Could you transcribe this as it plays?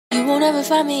won't ever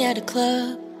find me at a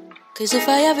club, 'cause if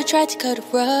I ever tried to cut a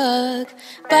rug,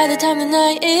 by the time the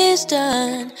night is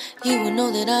done, you will know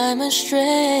that I'm a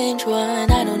strange one.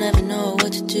 I don't ever know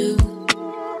what to do,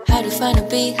 how to find a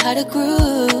beat, how to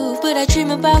groove, but I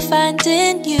dream about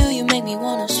finding you. You make me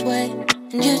wanna sway,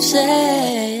 and you'd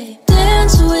say,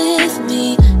 dance with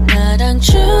me, 나랑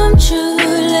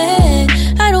춤출래.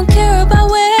 I don't care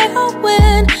about where or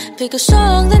when, pick a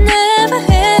song that never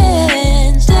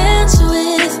ends. Dance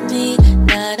with me,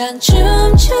 나랑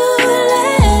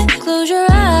춤출래. Close your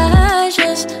eyes,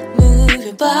 just move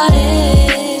your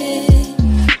body.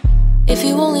 If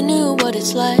you only knew what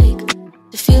it's like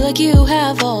to feel like you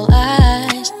have all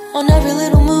eyes on every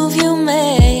little move you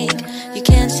make, you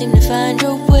can't seem to find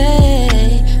your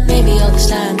way. Maybe all this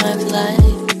time I've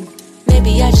lied,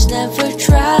 maybe I just never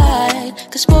tried.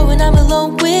 'Cause boy, when I'm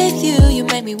alone with you, you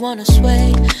make me wanna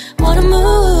sway, wanna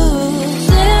move.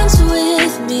 Dance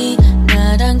with me,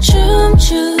 나랑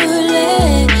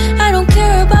춤출래. I don't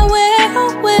care about where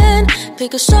or when,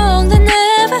 pick a song that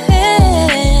never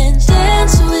ends.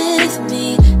 Dance with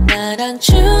me, 나랑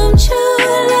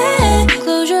춤출래.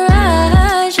 Close your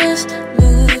eyes, just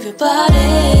move your body.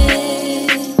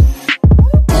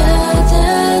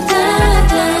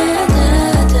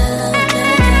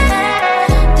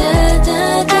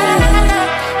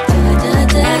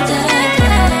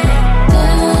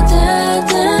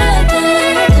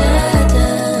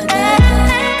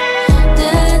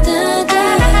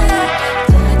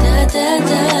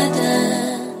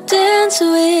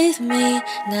 With me,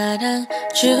 나랑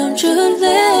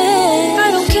춤출래. I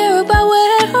don't care about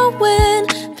where or when,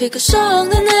 pick a song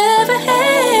that never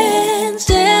ends.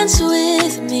 Dance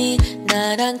with me,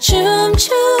 나랑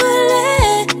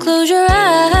춤출래. Close your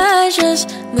eyes,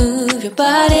 just move your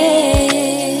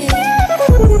body.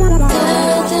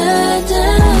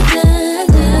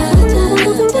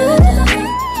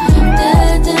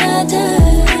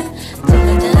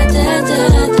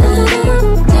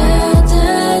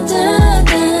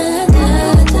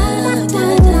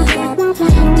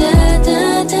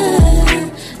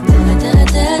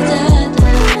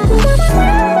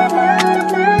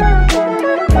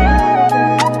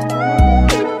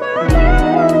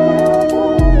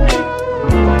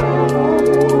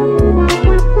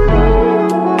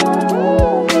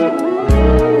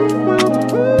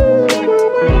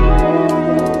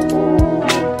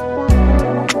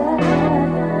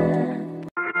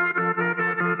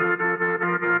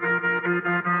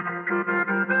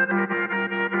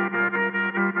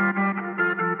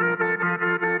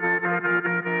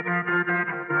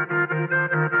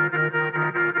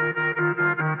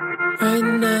 Right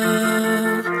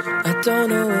now, I don't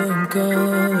know where I'm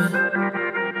going.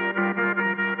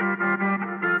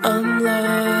 I'm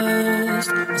lost,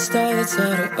 my starlight's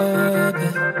out of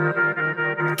orbit.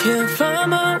 Can't find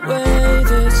my way,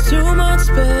 there's too much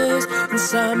space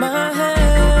inside my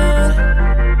head.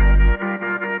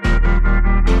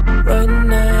 Right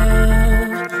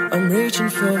now, I'm reaching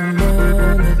for a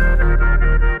moment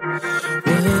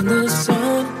when the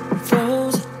sun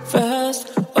falls fast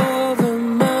over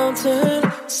mountain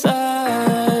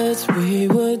sides. We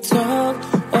would talk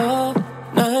all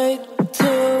night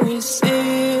till we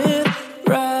see it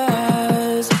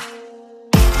rise.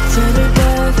 Take me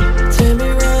back, take me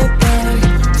right back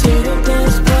to the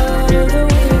best part of the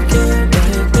weekend.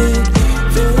 Make me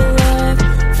feel alive,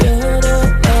 feeling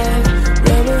alive.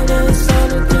 Reminisce on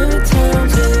the good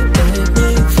times. It make me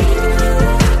feel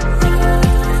alive.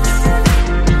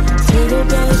 To the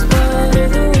best part of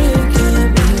the weekend.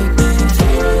 Make me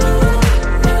feel alive.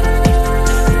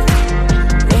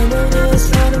 Reminisce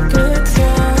on the good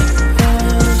times.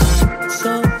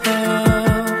 Somehow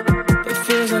it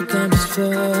feels like I'm just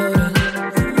floating.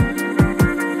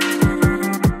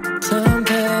 Time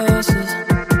passes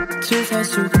too fast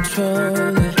to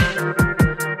control it.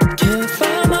 Can't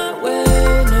find my way,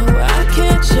 no, I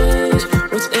can't change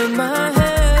what's in my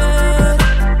head.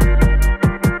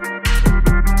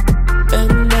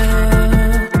 And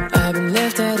now I've been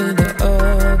left out in the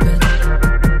open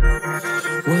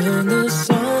when the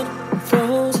sun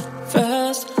falls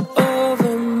fast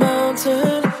over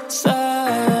mountain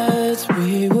sides.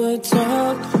 We would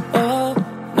talk all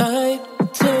night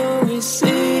till we see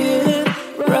it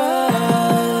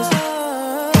rise.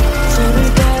 Take me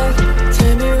back,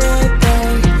 take me right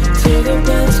back to the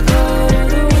best part of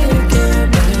the weekend.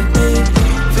 Make me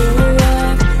feel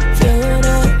alive, feeling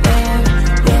alive.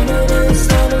 Reminisce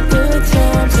on the good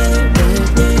times. They make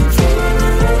me feel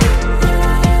alive.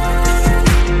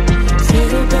 To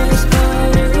the best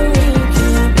part of the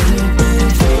weekend. Make me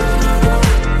feel alive.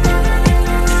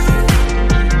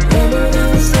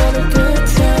 Reminisce on the good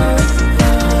times.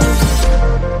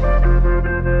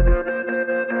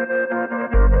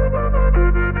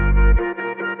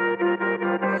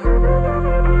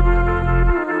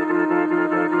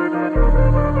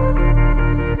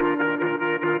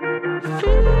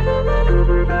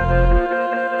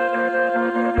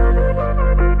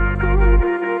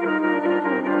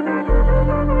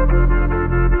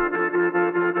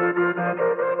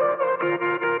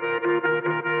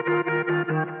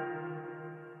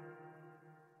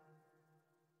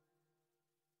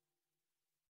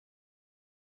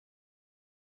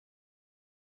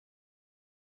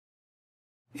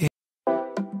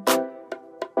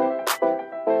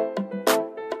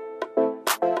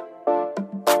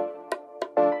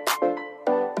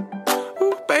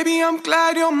 baby, I'm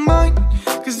glad you're mine.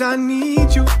 Cause I need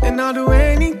you, and I'll do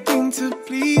anything to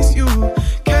please you.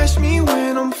 Catch me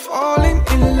when I'm falling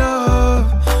in love.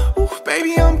 Ooh,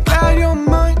 baby, I'm glad you're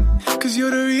mine. Cause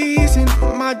you're the reason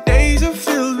my days are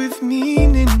filled with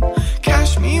meaning.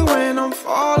 Catch me when I'm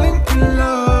falling in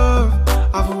love.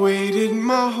 I've waited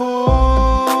my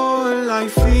whole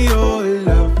life for your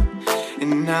love,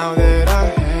 and now that I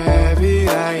have it,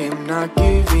 I am not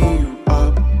giving you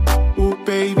up. Ooh,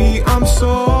 baby, I'm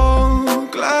so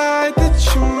glad that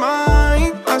you're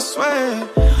mine. I swear,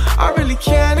 I really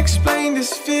can't explain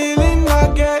this feeling I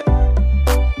get.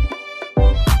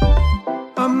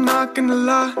 I'm not gonna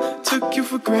lie, took you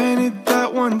for granted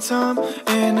that one time,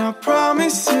 and I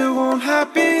promise it won't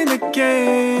happen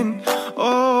again.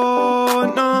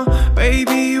 Oh no,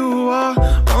 baby, you are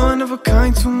one of a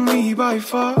kind to me by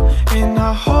far, and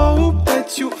I hope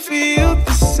that you feel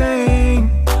the same.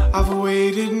 I've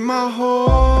waited my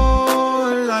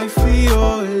whole life for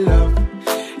your love,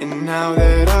 and now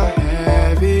that I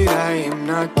have it, I am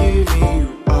not giving you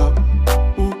up.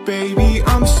 Ooh, baby,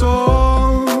 I'm so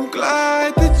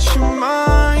glad that you're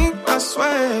mine. I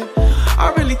swear,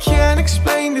 I really can't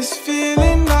explain this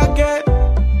feeling I get.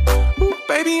 Ooh,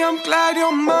 baby, I'm glad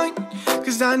you're mine.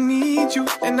 Cause I need you,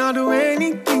 and I'll do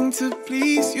anything to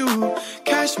please you.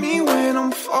 Catch me when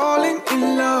I'm falling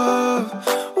in love.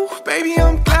 Ooh, baby,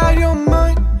 I'm glad you're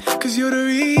mine. Cause you're the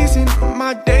reason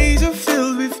my days are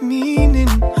filled with meaning.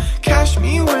 Catch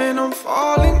me when I'm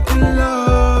falling in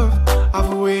love.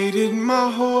 I've waited my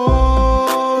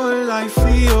whole life for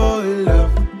your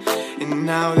love, and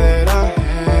now that I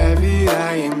have it,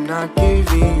 I am not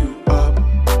giving you up.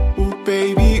 Ooh,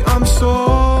 baby, I'm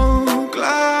so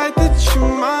glad that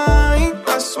you're mine.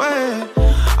 I swear,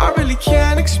 I really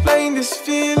can't explain this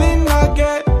feeling I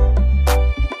get.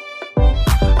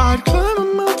 I'd climb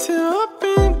a mountain up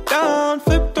and down,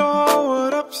 flip the whole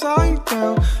world upside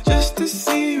down, just to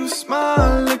see you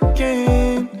smile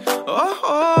again. Oh,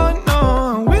 oh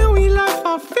no, when we laugh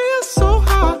I feel so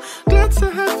high. Glad to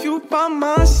have you by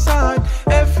my side.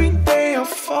 Every day I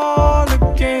fall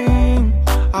again.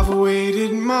 I've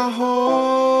waited my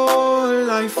whole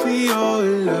life for your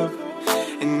love,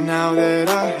 and now that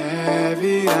I have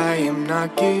it, I am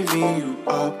not giving you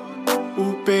up.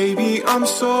 Ooh, baby, I'm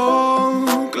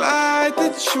so glad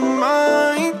that you're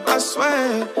mine. I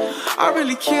swear, I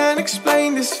really can't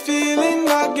explain this feeling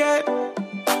I get.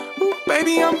 Ooh,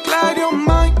 baby, I'm glad you're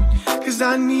mine. Cause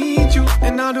I need you,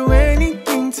 and I'll do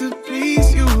anything to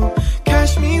please you.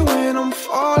 Catch me when I'm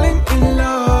falling in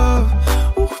love.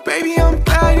 Ooh, baby, I'm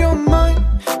glad you're mine.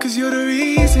 Cause you're the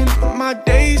reason my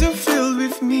days are filled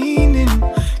with meaning.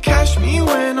 Catch me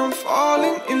when I'm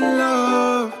falling in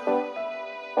love.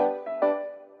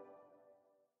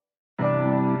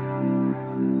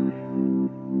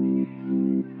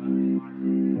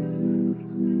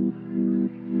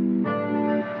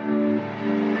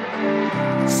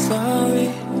 Sorry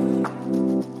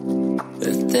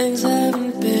if things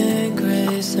haven't been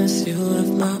great since you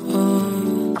left my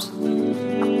arms.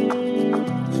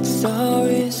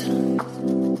 Stories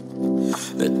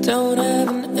that don't have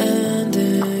an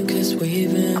ending, cause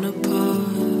we've been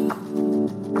apart.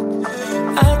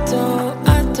 I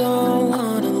don't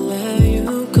wanna let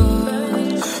you go,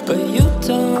 but you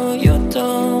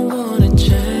don't wanna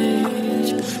change.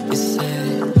 You say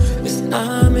it's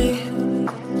not me.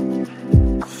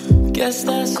 Guess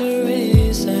that's the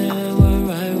reason we're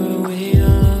right where we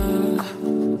are.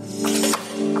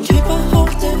 Keep on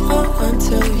holding on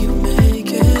until you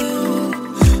make it.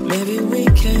 Maybe we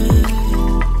can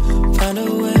find a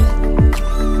way.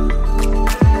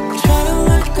 Try to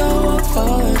let go of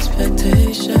our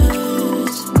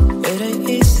expectations. It ain't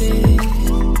easy.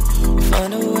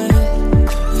 Find a way.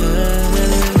 Yeah.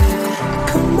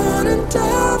 Come on and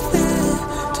dive in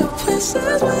to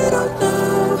places we don't know.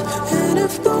 And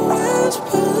if the waves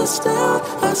pull us down,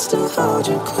 I still hold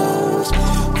you close.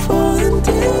 Falling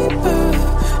deeper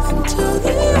until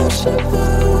the ocean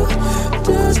blue.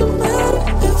 Doesn't matter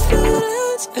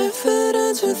if it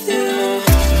ends with you.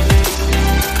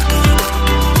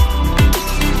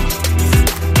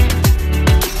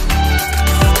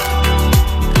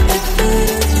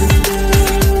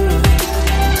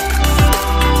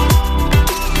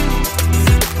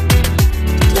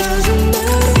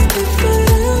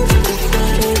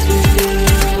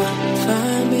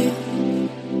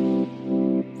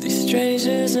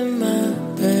 Strangers in my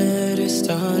bed, it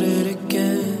started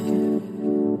again.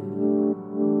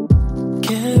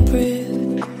 Can't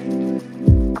breathe.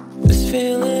 This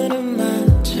feeling in my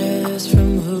chest from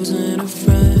losing a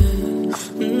friend.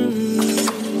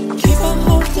 Keep on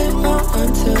holding on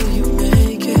until you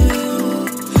make it.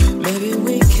 Maybe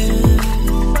we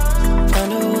can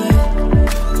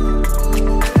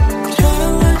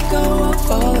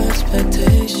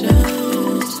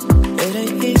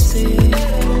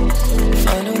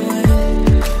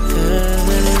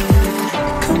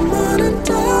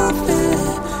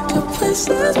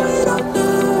places we don't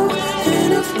know.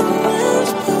 And if the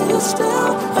waves pull us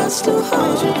down, I still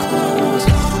hold you close.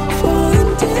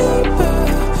 Falling deeper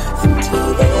into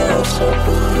the ocean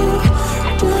blue.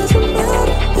 Doesn't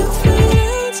matter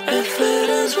if it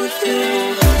ends with you.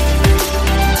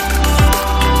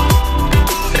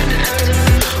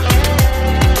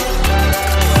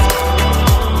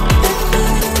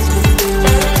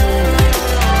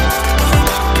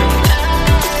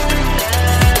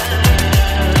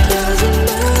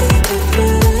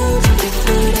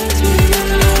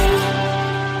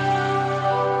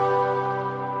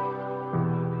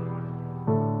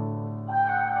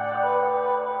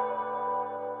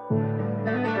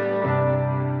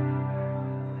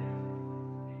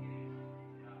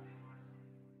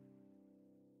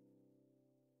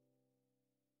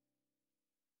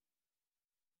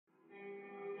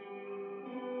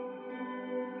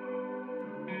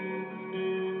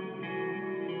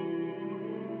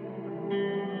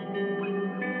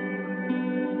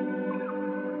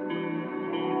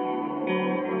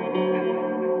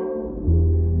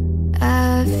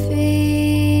 I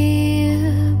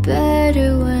feel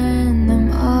better when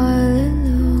I'm all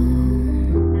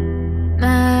alone.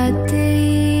 My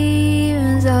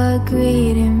demons are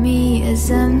greeting me as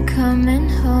I'm coming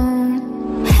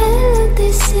home. Hello,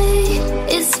 they say,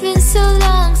 it's been so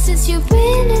long since you've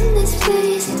been in this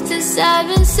place. Since I've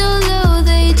been so low,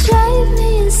 they drive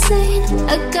me insane.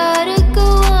 I gotta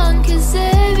go on, cause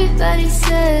everybody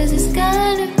says it's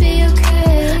gonna be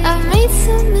okay. I've made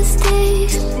some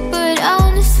mistakes, but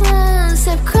honest ones,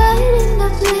 I've cried and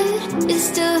I've bled. It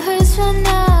still hurts right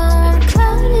now. I'm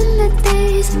counting the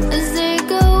days as they're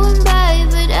going by,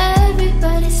 but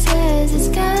everybody says it's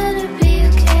gonna be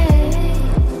okay.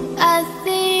 I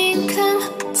think I'm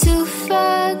too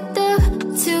fucked up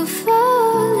to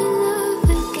fall in love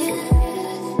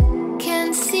again.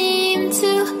 Can't seem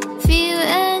to feel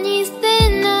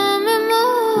anything. I'm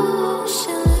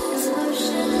emotionless.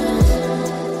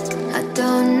 I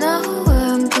don't know where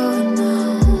I'm going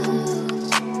now,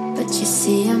 but you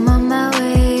see I'm on my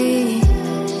way,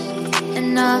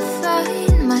 and I'll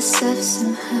find myself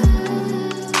somehow.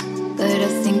 But I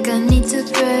think I need to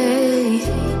pray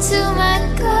to my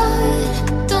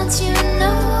God. Don't you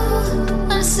know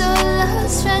I'm so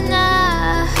lost right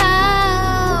now?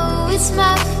 It's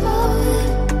my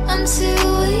fault, I'm too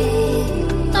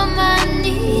weak, on my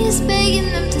knees begging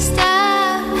them to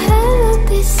stop. Hello,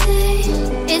 they say,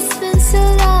 it's been so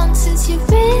long since you've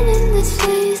been in this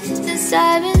place. Since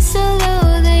I've been so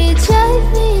low, they drive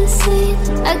me insane.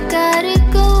 I gotta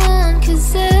go on,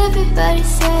 cause everybody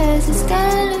says it's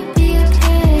gonna be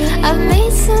okay. I've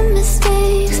made some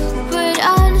mistakes, but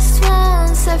honest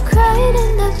ones, I've cried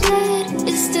and I've bled.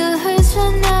 It still hurts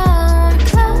right now. I'm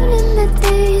counting the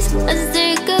days as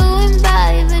they're going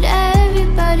by, but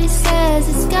everybody says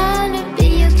it's gonna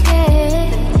be okay.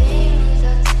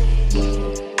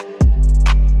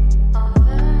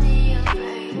 Over me, you're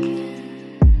breaking.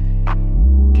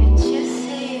 Can't you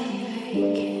see I'm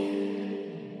breaking?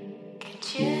 Can't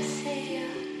you see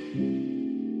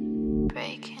you're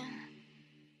breaking?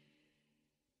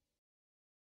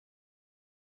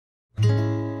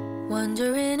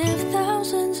 Wondering if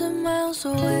thousands of miles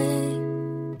away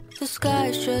the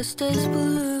sky's just as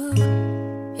blue.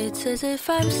 It's as if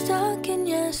I'm stuck in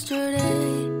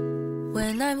yesterday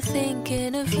when I'm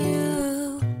thinking of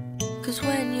you. Cause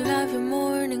when you have your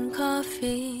morning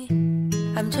coffee,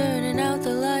 I'm turning out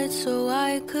the lights so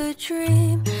I could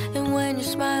dream. And when you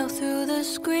smile through the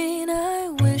screen, I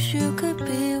wish you could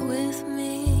be with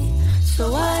me.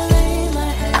 So I lay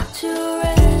my head to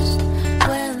rest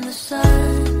when the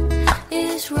sun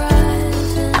is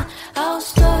rising. I'll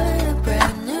start a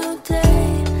brand new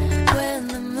day when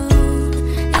the moon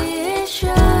is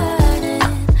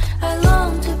shining. I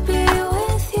long to be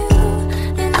with you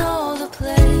in all the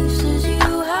places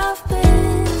you have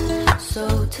been.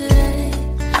 So today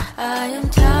I am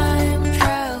time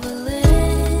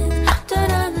traveling.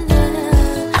 Da-da-da.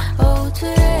 Oh,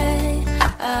 today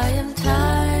I am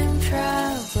time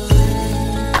traveling.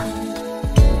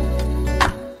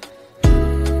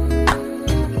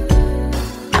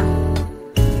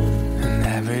 And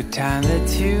every time that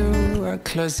you are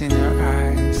closing your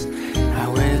eyes, I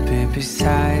will be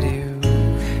beside you,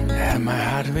 and my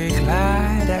heart will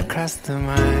glide across the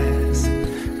miles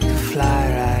to fly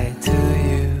right to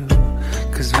you.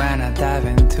 Cause when I dive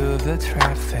into the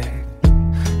traffic,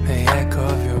 the echo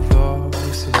of your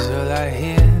voice is all I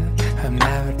hear. I'm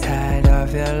never tired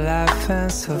of your laughing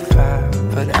so far,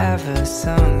 but ever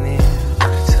so near.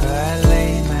 So I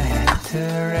lay my head to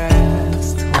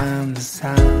rest when the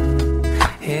sun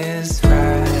is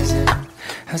rising.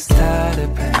 I start a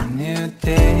brand new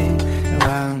day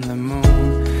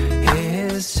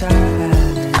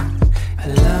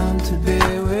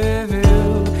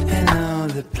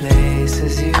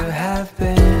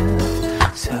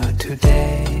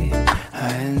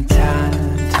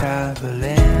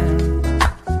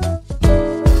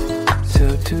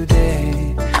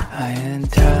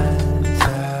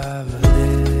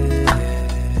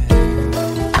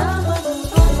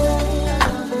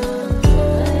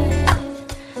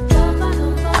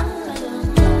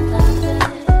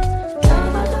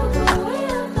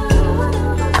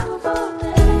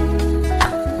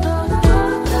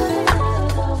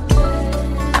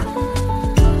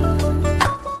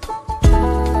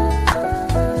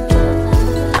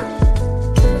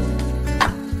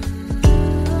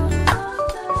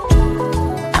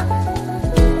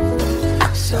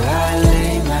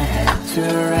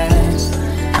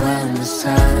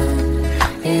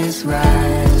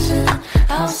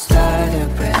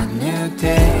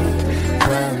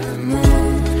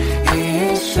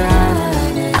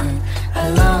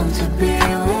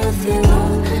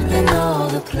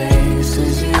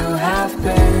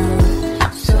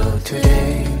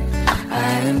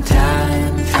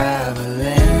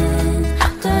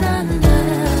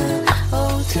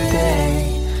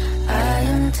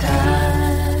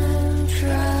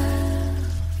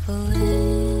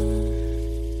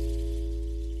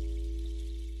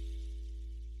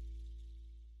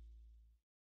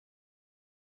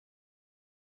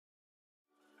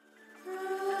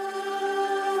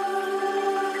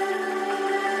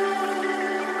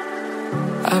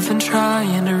I've been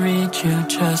trying to reach you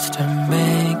just to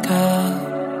make up.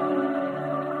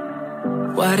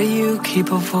 Why do you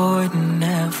keep avoiding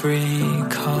every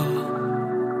call?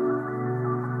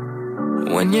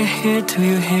 When you're here, do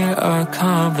you hear our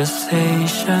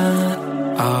conversation?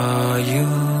 Are you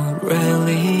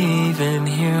really even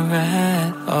here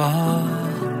at all?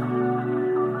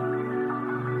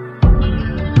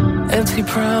 Empty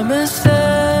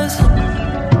promises,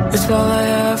 it's all I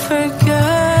ever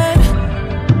get.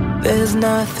 There's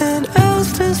nothing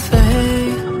else to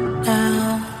say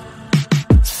now.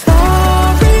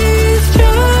 Sorry's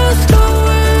just a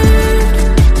word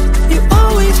you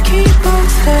always keep on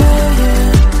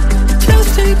saying, just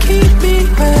to keep me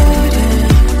waiting.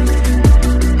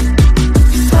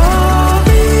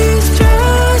 Sorry's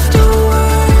just a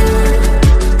word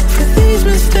for these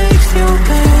mistakes you're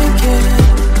making.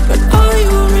 But are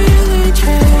you really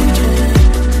changing?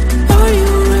 Are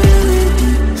you really?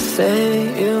 Say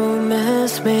you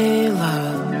miss me,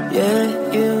 love,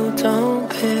 yet you don't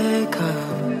pick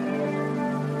up.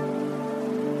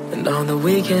 And on the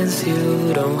weekends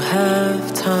you don't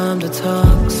have time to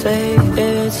talk. Say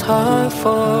it's hard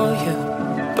for you,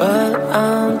 but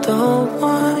I'm the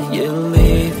one you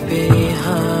leave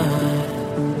behind.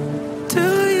 Do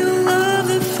you love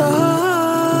the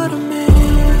thought of me?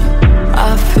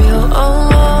 I feel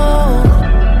alone.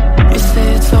 You say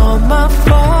it's all my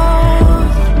fault,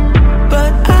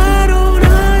 but I don't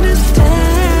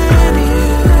understand you.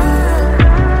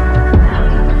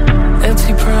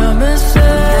 Empty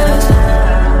promises,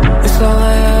 it's all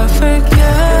I ever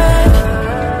get.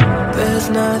 There's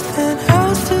nothing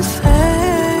else to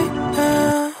say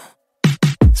now.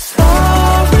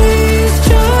 Sorry's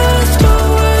just a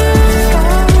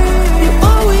word you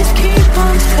always keep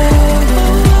on saying,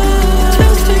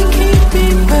 just to keep me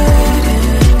waiting.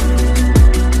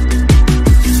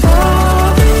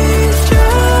 Sorry's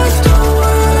just a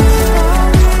word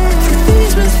for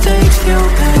these mistakes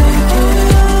you're making.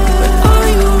 But are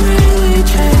you really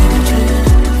changing?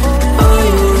 Are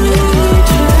you really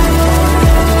changing?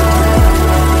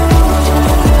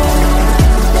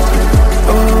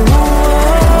 Oh,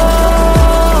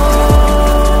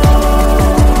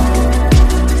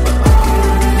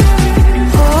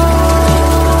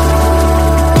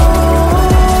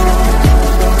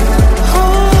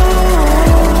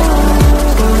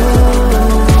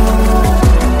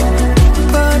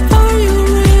 but are you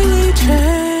really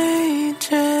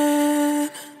changing?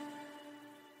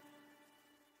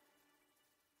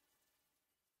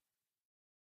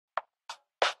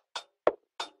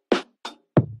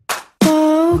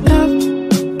 Woke up,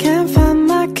 can't find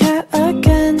my cat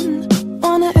again.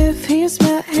 Wonder if he's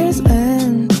met his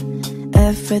end.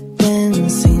 Everything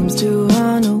seems to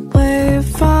run away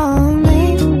from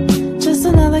me. Just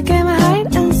another game of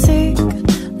hide and seek.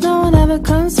 No one ever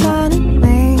comes finding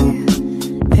me.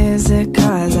 Is it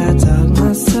 'cause I dug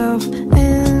myself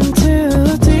in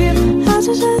too deep? I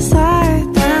should just lie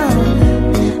down.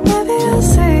 Maybe I'll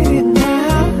say it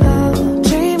now.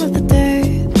 Dream of the day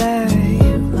that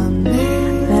you love me.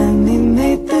 Let me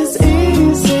make this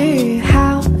easy,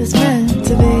 how it's meant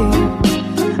to be.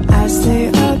 I stay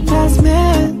up past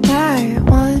midnight,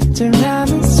 wondering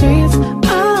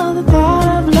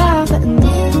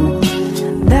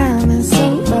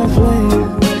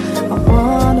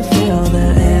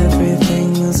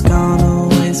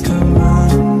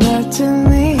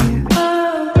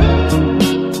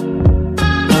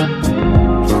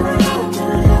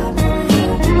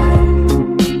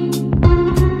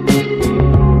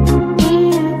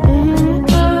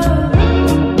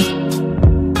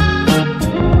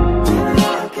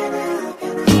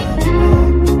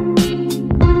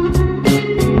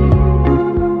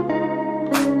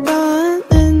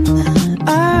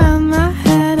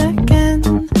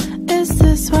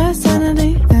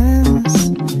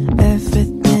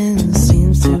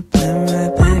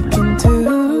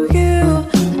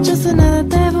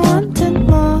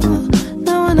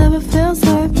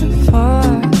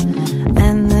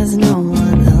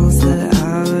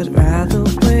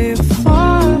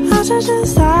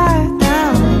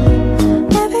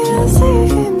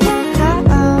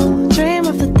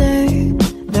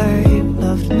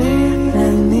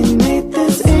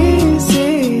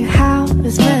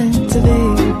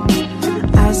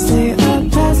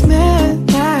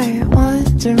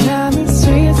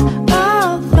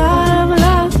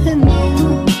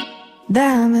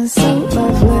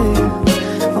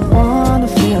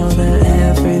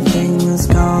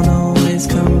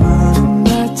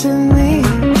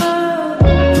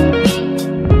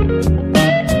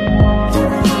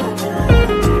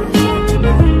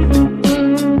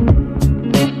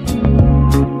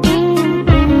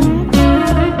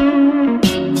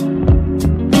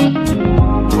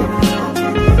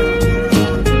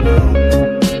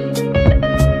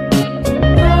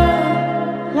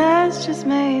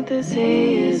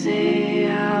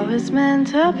meant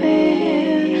to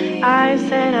be. I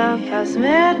stayed up past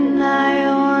midnight,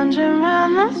 wandering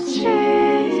around the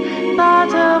streets.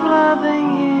 Thought of loving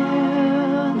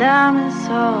you, diamonds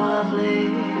so lovely.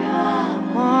 I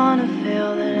wanna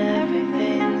feel that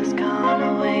everything that's gone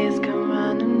away is come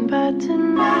running back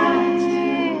tonight.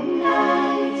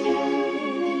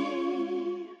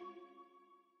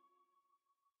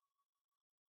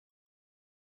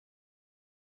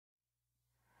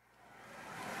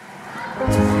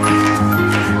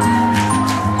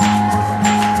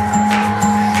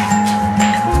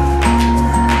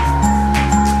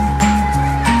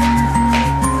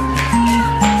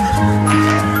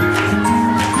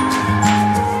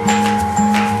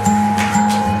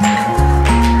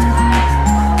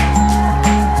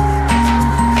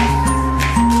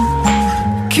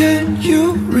 Can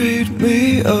you read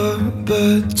me a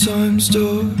bedtime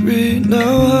story?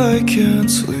 Now I can't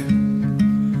sleep.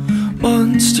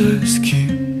 Monsters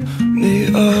keep me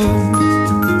up.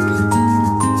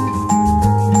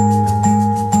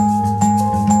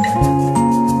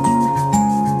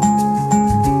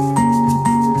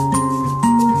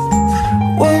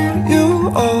 Won't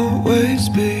you always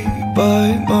be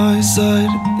by my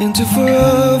side into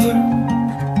forever?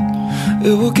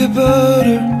 It will get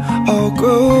better, I'll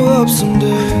grow up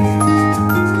someday.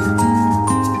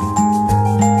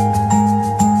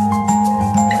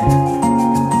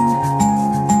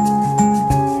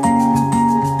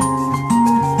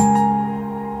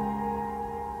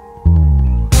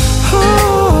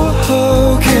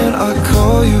 Oh, can I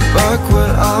call you back when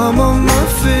I'm on my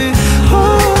feet?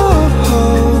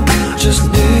 Oh, just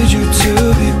need you to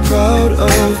be proud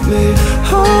of me.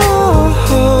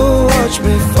 Oh, watch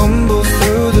me fumble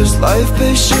through this life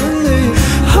patiently.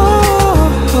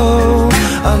 Oh,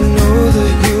 I know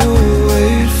that you will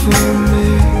wait for me.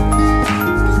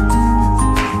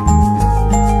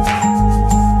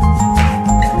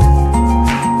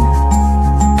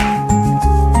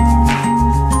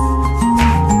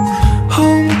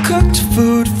 Home-cooked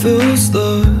food fills the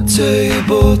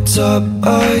tabletop.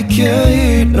 I can't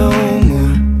eat no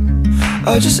more.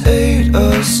 I just ate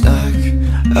a snack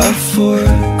at 4.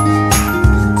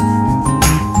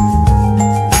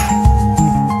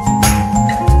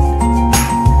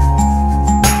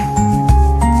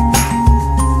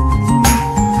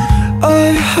 I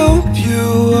help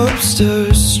you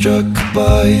upstairs, struck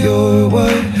by your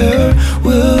white hair.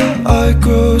 Will I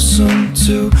grow some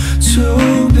too, to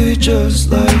be just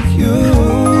like you?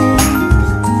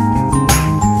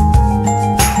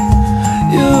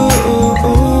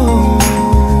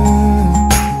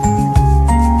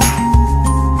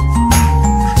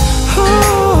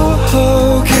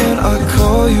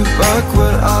 Back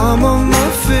when I'm on my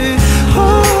feet.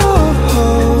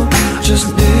 Oh, just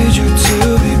need you to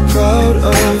be proud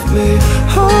of me.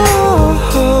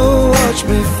 Oh, watch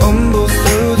me fumble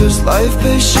through this life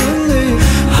patiently.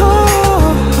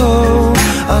 Oh,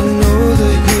 I know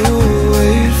that you will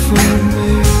wait for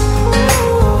me.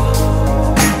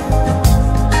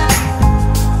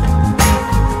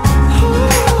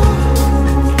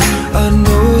 I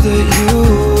know that you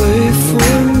will wait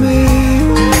for me.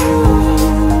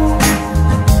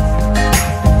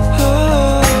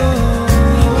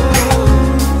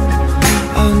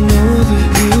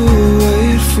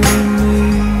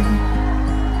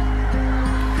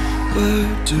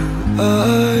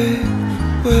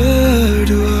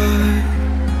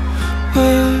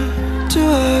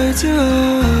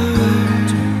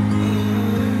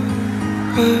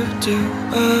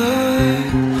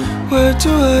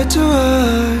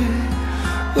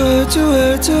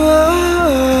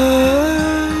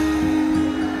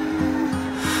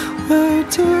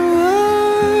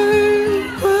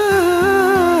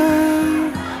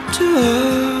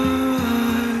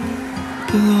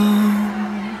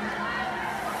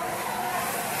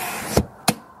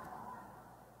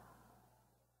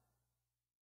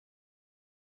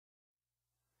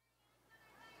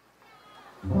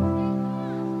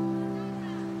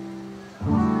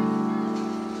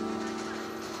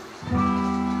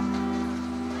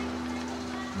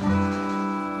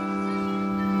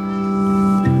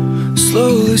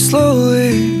 Slowly,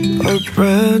 slowly, our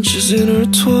branches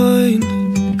intertwine.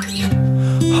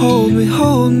 Hold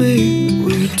me,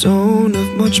 we don't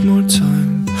have much more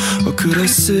time. Or could I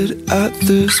sit at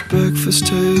this breakfast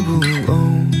table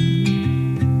alone,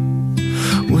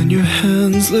 when your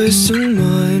hands laced in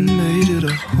mine made it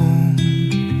a home?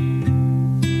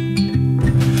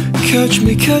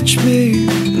 Catch me,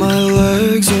 my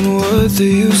legs aren't what they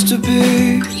used to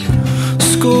be.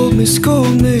 Scold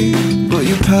me, but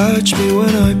you patch me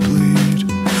when I bleed.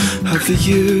 Have the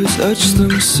years etched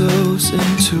themselves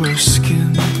into our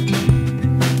skin?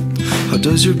 How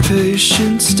does your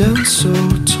patience stand so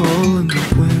tall in the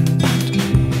wind?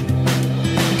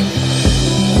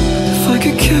 If I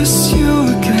could kiss you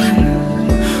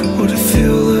again, would it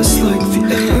feel less like the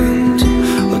end?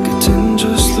 Like I didn't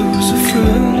just lose a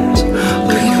friend,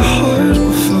 like my heart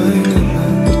will find an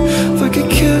end. If I could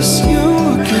kiss you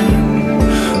again,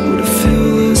 would it feel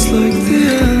less like the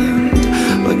end?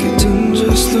 Like I didn't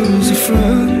just lose a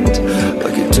friend,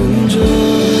 like I didn't just.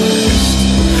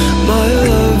 My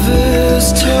love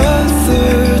is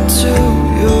tethered to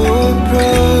your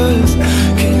breath.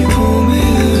 Can you pull me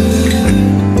in?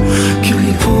 Can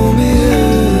you pull me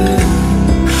in?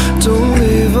 Don't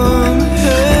leave, I'm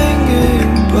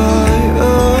hanging by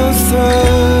a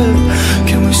thread.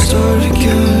 Can we start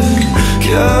again?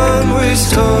 Can we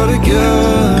start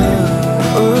again?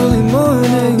 Early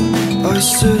morning, I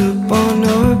sit up on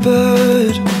our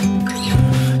bed.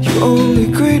 You only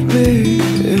greet me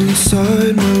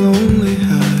inside my lonely head.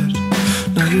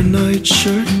 Now your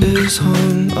nightshirt is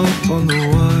hung up on the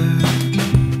wire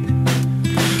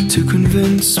to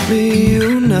convince me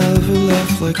you never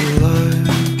left like a liar.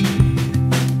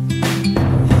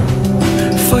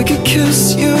 If I could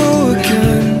kiss you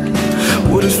again,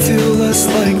 would it feel less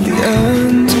like the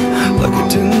end? Like I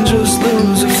didn't just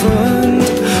lose a friend,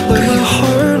 like my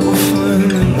heart will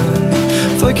find an end.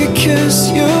 If I could kiss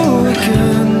you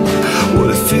again, would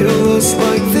it feel less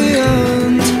like the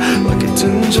end? Like I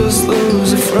didn't just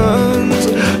lose a friend,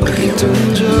 like I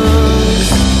didn't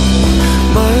just.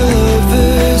 My love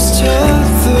is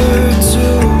tethered to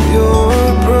your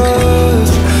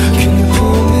breath. Can you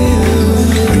pull me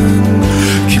in?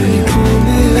 Can you pull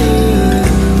me in?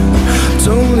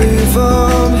 Don't leave,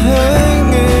 I'm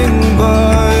hanging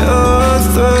by a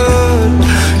thread.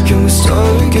 Can we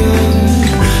start again?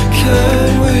 Can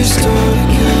we start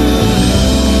again?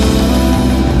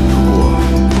 如果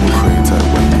我可以再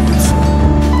问你一次，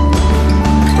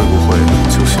会不会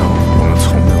就像我们从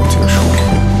没有结束过？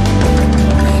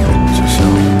就像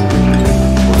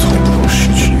我从没有失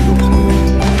去一个朋友，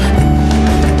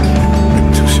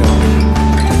就像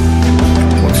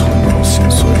我从没有心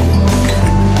碎过。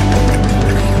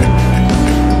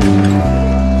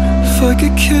If I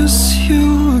could kiss you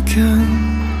again,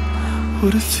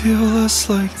 would it feel less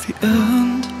like the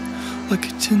end? Like I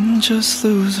didn't just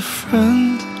lose a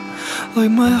friend,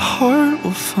 like my heart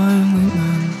will finally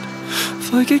mend.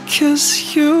 If I could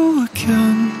kiss you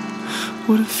again,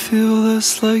 would it feel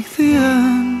less like the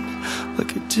end?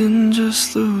 Like I didn't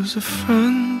just lose a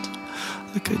friend,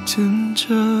 like I didn't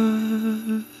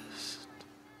just.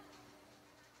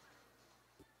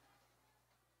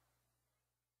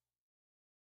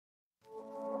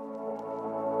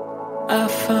 I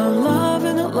found love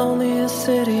in the loneliest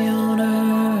city on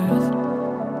earth,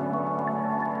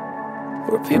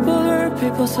 where people hurt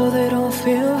people so they don't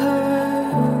feel hurt.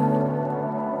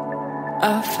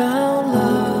 I found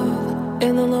love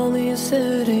in the loneliest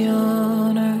city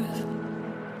on earth.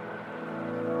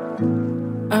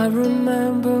 I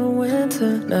remember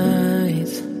winter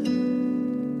nights,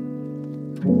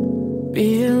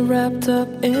 being wrapped up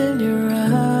in your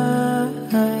eyes.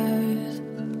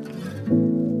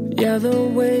 Yeah, the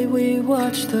way we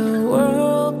watch the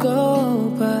world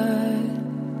go by.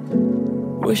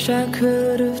 Wish I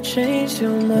could have changed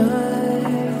your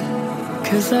mind.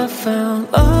 'Cause I found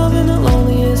love in the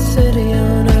loneliest city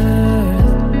on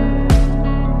earth,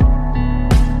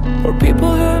 where people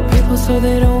hurt people so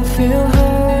they don't feel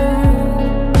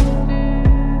hurt.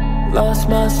 Lost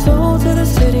my soul to the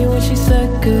city when she said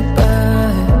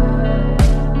goodbye.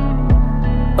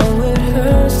 Oh, it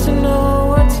hurts to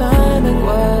know our timing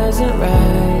wasn't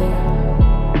right.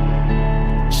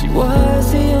 She was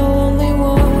the only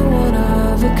one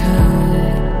of a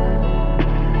kind.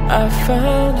 I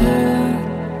found her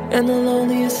in the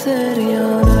loneliest city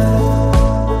on earth,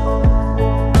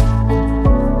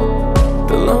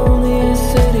 the loneliest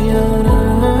city on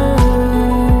earth,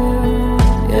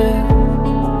 yeah.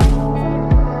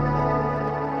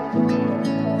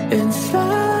 In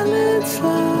silence,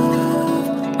 love,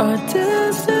 our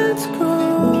distance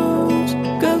grows.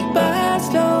 Goodbyes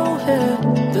don't hit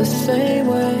the same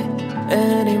way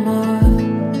anymore.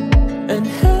 And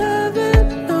heaven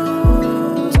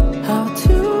knows how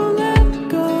to let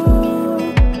go.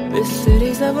 This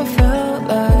city's never felt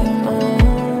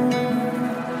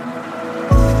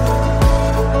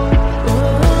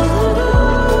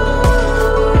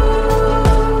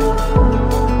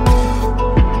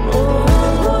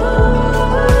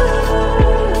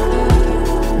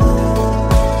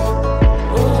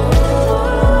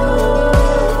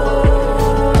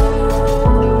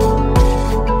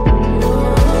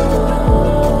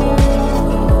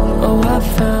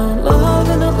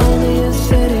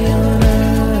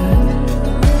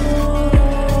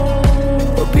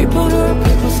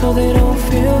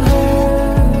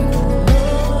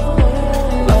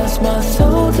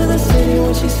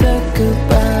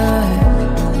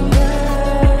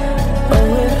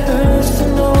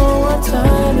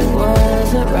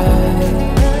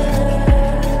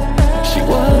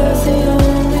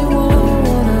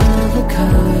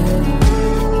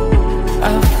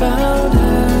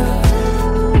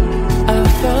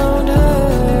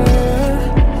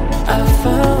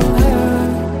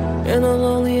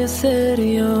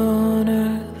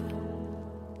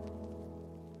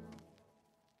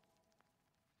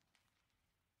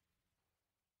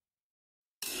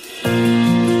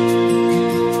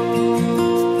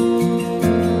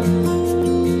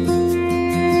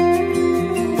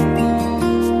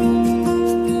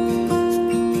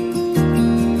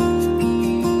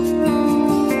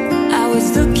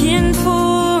was looking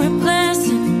for a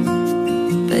blessing,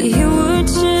 but you were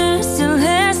just a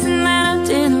lesson that I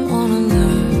didn't wanna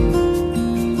learn.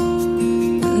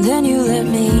 And then you let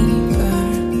me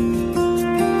burn.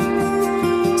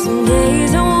 Some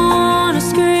days I wanna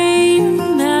scream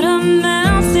at a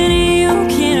mountain you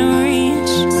can't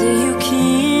reach, so you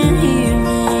can't hear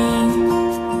me.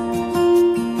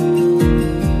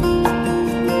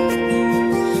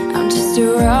 I'm just a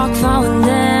rock falling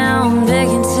down,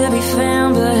 begging to be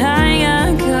found, but I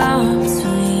got caught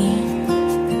between.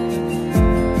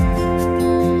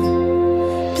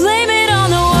 Blame it on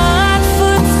the one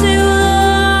for too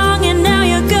long, and now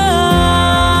you're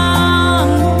gone.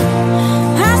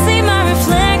 I see my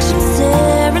reflection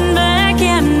staring back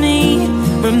at me,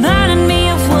 reminding me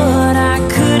of what I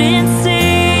couldn't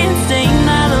see, and saying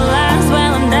my lies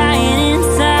while I'm dying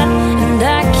inside, and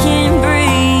I can't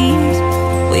breathe.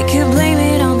 We could blame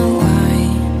it on the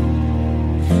wine,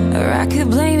 or I could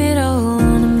blame it all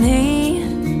on me.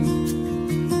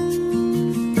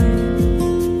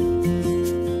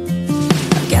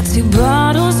 I've got 2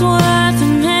 bottles worth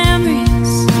of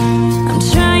memories I'm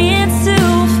trying to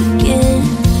forget,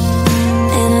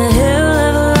 and a hell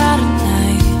of a lot of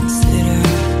nights that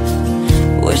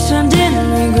I wish I didn't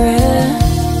regret.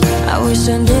 I wish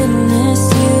I didn't miss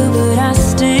you, but I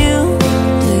still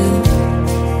do.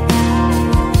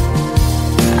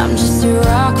 I'm just a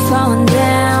rock falling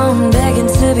down, begging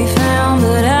to be found,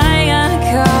 but I got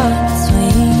caught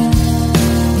between.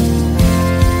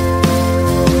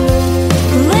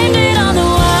 Blamed it on the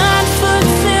one for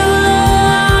too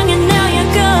long, and now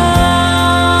you're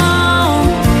gone.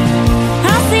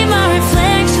 I see my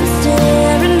reflection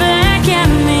staring back at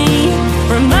me,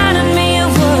 reminding me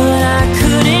of what I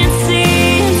couldn't see,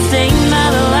 and saying my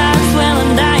lies while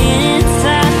I'm dying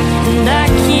inside, and I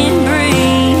can't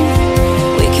breathe.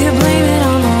 We could blame it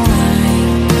on the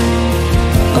wine,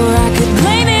 or I could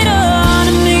blame it on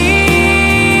me.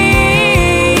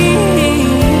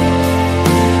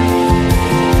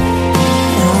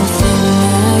 I'll sing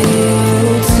my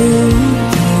hero to the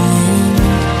wind.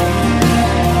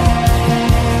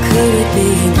 Could it be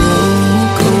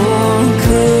broke, or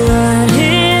could I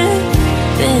have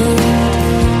been?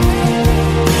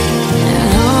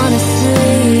 And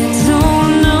honestly, I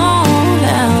don't know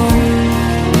how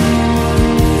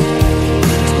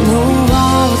to move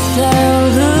on without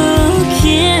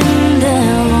looking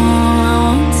down. I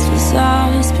once was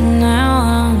lost, but now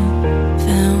I'm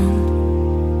found.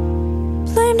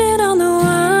 Blamed it on the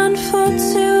one for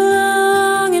too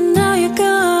long, and now you're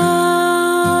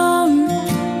gone.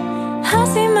 I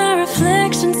see my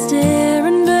reflection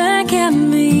staring back at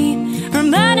me,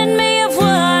 reminding me of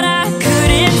what I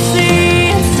couldn't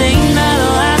see, and saying my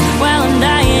lies while I'm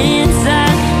dying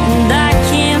inside, and I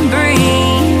can't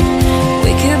breathe.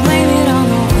 We could blame it on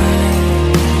the wine,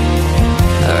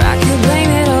 or I could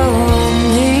blame it all on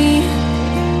me.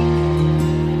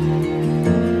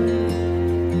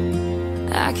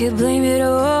 I could blame it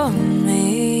all on me.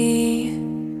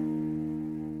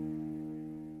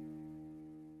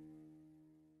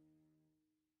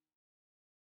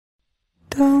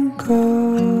 Don't go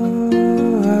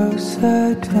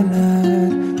outside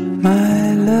tonight,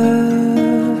 my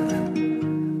love.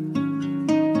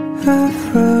 A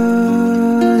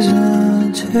frozen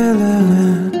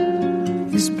chilling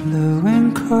is blowing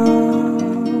cold.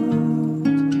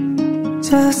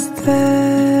 Just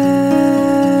there,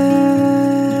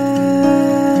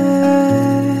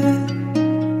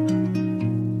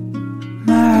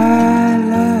 my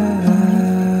love.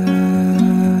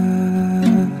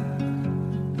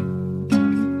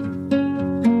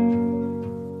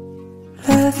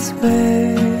 Let's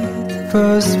wait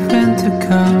for spring to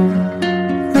come,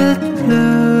 with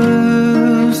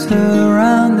blues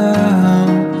around the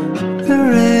home. The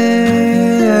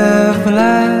ray of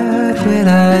light will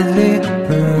hardly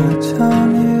perch on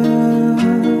you.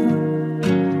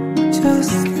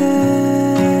 Just there,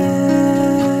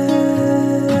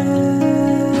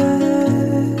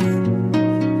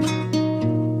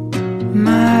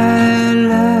 my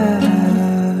love.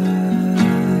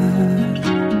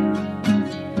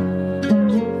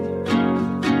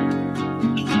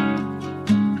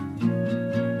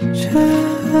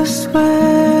 Just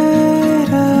wait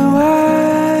a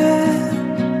while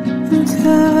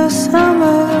until the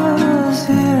summer's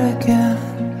here again.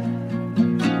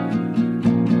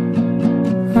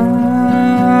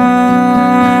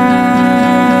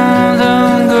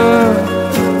 Don't go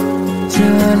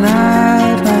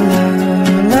tonight, my love.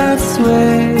 Let's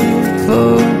wait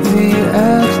for the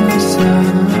afternoon sun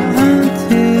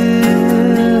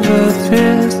until the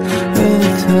thrills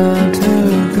return to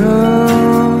go.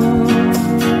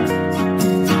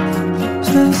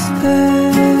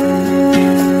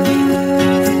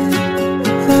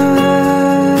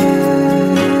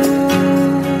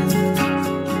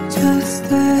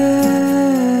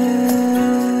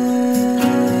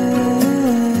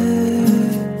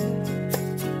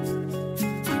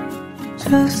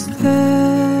 just stay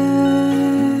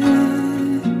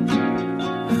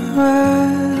away,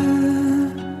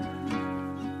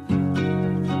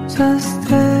 just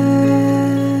stay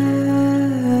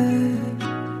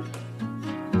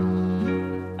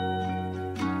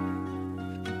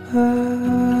away.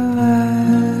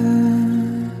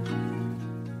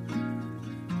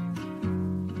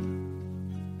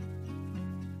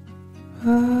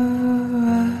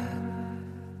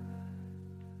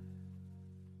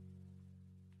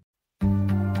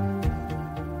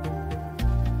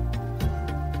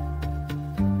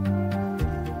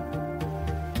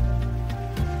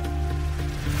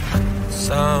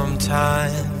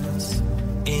 Sometimes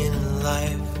in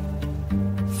life,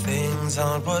 things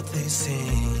aren't what they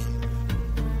seem.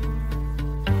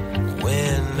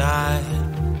 When I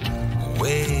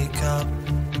wake up,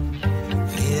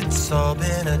 it's all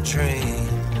been a dream.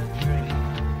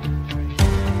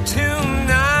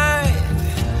 Tonight,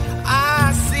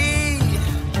 I see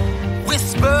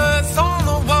whispers on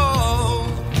the wall,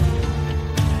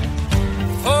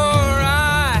 for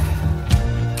I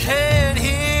can't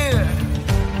hear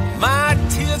my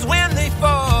tears when they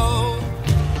fall.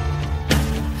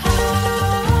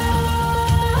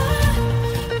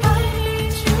 I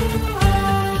need you.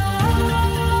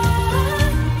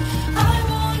 I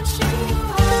want you.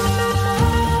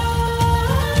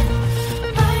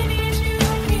 I need you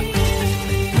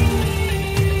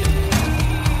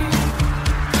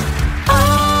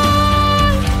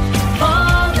I'm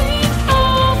falling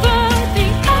over the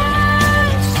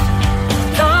edge,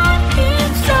 caught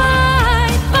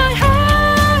inside my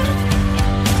head.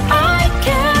 I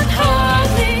can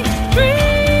hardly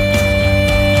breathe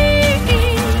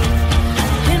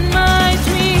in my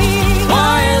dreams.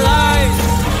 Twilight,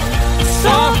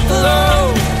 soft glow,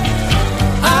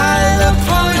 I look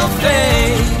for your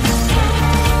face.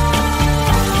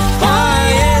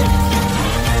 Quiet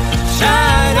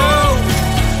shadows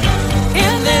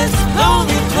in this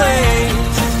lonely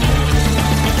place.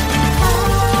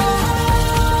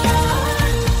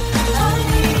 I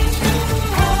need you.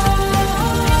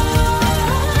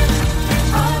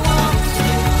 I want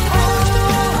you.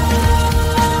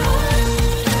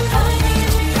 I need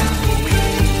you.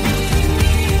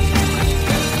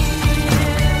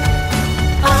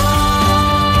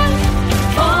 I'm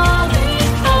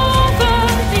falling over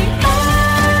the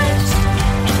edge,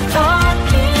 caught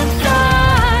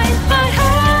inside my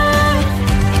head.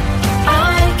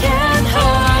 I can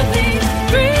hardly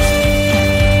breathe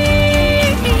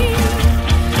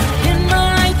in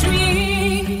my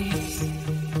dreams.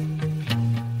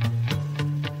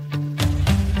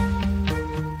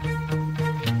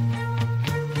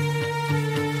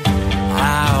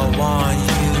 I want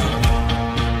you.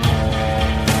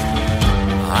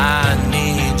 I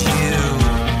need you.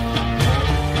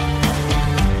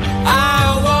 I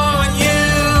want you.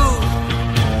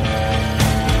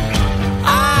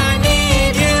 I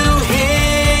need you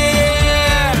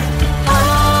here.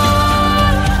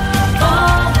 I'm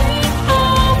falling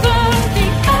over the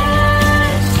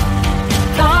edge,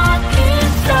 caught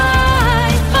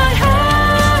inside my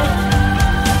head.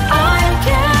 I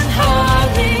can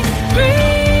hardly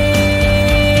breathe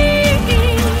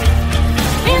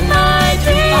in my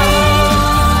dreams.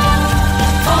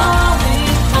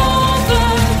 Falling over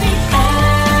the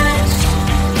edge,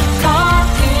 caught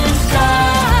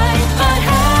inside my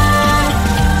head.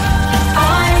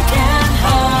 I can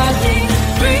hardly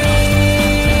breathe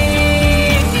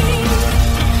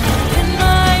in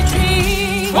my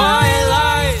dreams.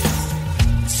 Twilight,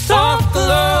 soft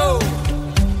glow,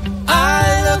 I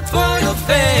look for your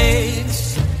face.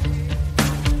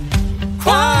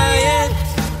 Quiet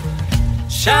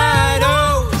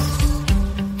shadows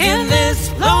in this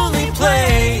lonely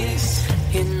place.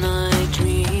 In my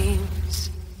dreams.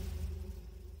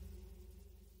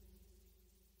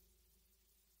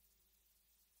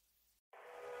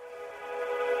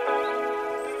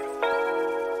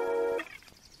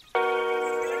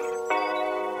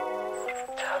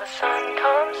 Till the sun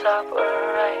comes up, we're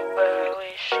right where we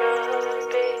should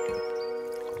be.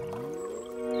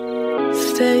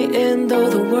 Staying though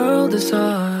the world is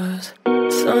ours.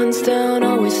 Sun's down,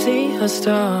 all we see are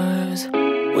stars.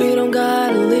 We don't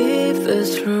gotta leave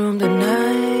this room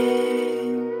tonight.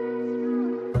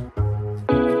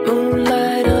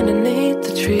 Moonlight underneath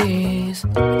the trees,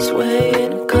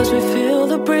 swaying cause we feel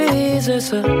the breeze.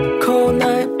 It's a cold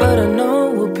night, but I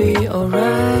know we'll be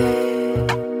alright.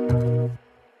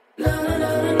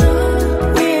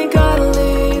 We ain't gotta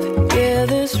leave, yeah,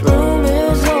 this room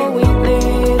is all we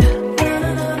need.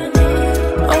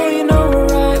 Oh, you know we're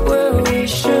right where we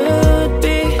should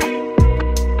be.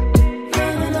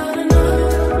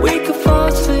 We could fall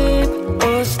asleep or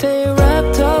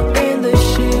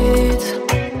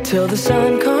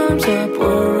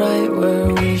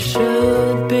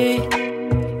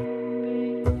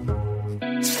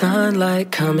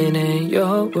Sunlight coming in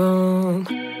your room.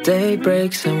 Day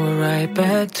breaks and we're right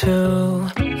back to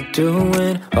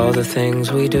doing all the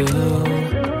things we do.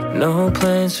 No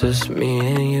plans, just me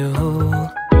and you.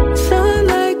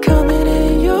 Sunlight coming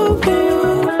in your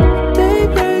room. Day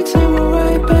breaks and we're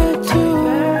right back to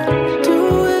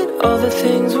doing all the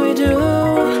things we do.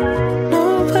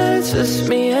 No plans, just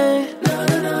me and you.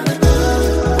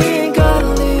 We ain't gotta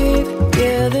leave.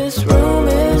 Yeah, this room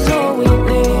is all we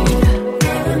need.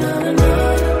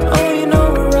 Oh, you know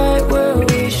we're right where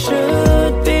we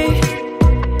should be.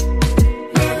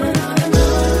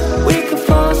 We could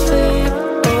fall asleep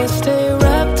or stay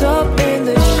wrapped up in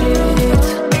the sheets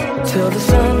till the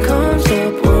sun comes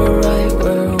up. We're right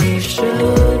where we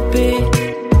should be.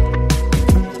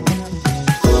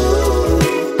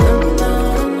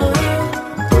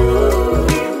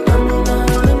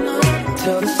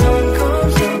 Till the sun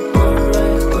comes up, we're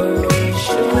right where we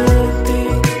should be.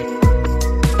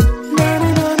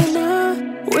 Na-na-na-na-na,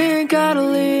 we ain't gotta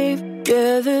leave.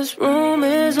 Yeah, this room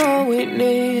is all we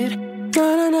need.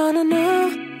 Na-na-na-na-na,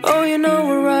 oh, you know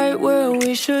we're right where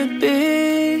we should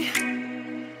be.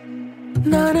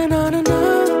 Na-na-na-na-na,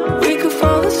 we could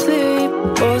fall asleep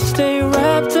or stay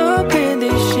wrapped up in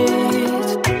these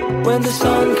sheets. When the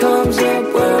sun comes up,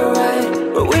 we're right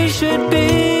where we should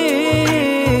be.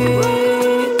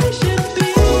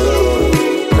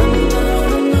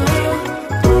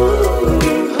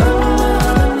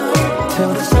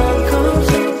 Till the sun comes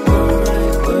up, we're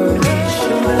right where we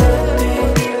should be.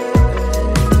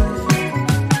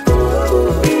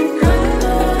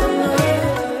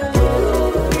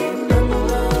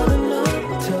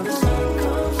 Till the sun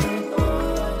comes up, we're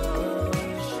right where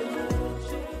we should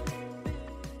be.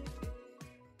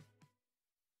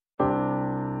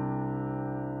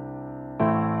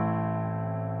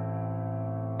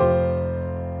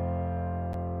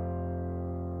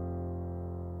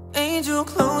 Angel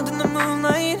clothed in the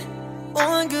moonlight,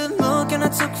 one good look and I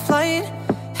took flight.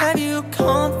 Have you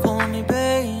come for me,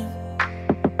 babe?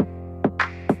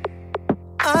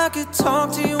 I could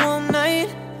talk to you all night,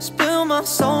 spill my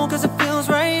soul cause it feels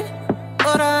right.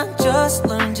 But I just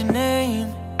learned your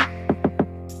name.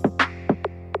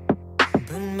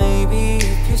 But maybe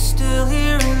if you're still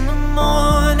here in the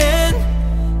morning,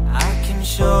 I can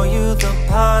show you the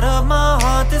part of my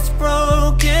heart that's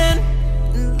broken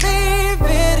and leave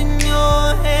it in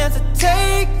your hands. I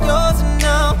take yours and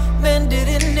now mend it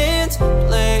in its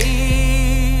place.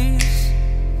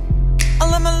 I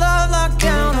let my love lock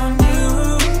down on you.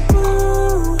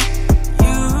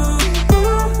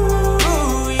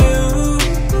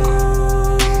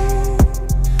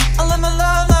 I let my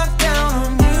love lock down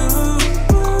on you.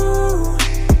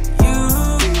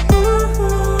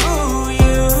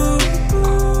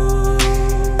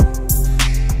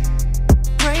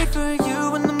 Prayed for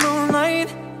you in the moonlight,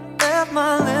 left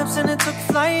my lips and it took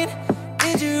flight.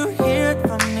 Did you hear it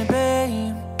from me,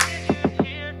 babe?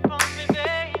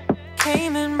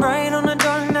 Came in bright on a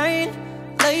dark night,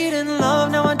 late in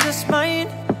love, now I just might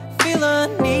feel a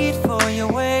need for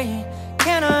your way.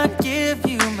 Can I give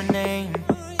you my name?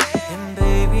 And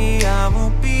baby, I will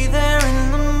be there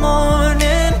in the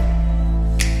morning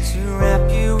to wrap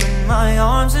you in my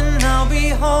arms, and I'll be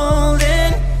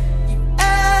holding you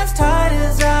as tight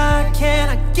as I can.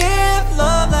 I give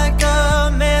love like a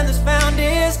man that's found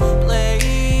his place.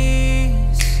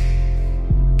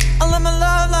 I let my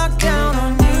love lock down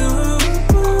on you.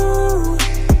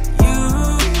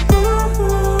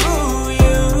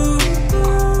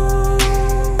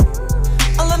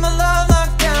 I let my love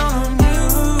lock down on you.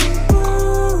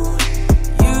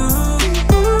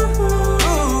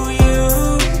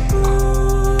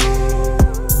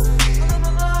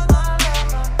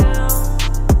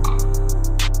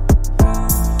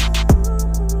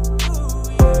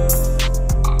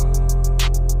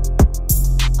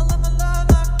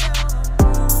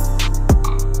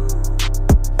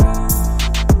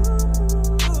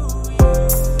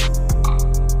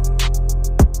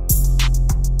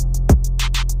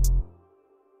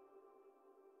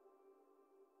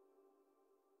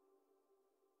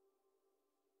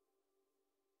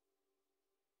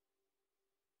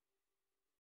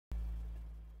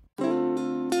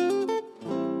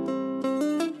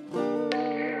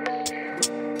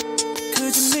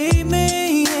 Could you meet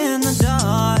me in the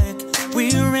dark?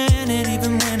 We're in it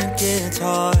even when it gets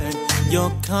hard.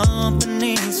 Your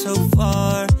company so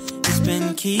far has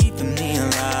been keeping me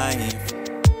alive.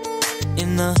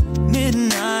 In the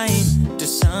midnight to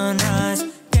sunrise,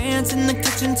 dance in the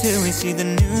kitchen till we see the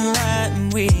new light.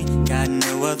 And we got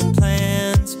no other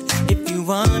plans, if you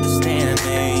understand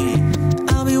me.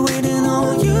 I'll be waiting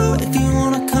on you if you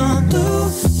wanna come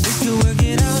through. We can work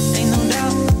it out, ain't no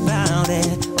doubt.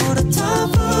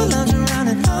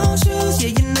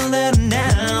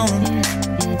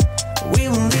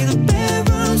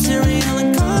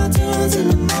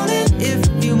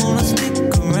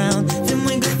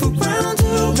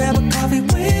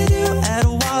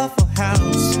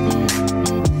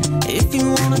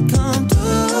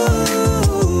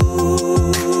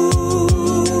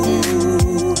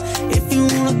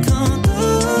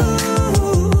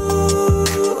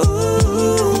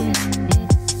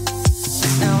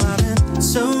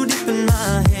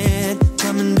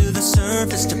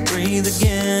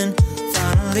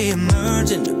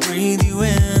 re-emerging to breathe you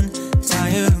in.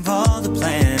 Tired of all the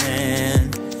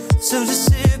planning, so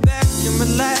just sit back and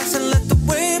relax and let the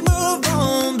wave move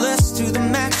on. Blessed to the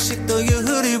max, shit, throw your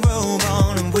hoodie robe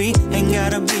on. And we ain't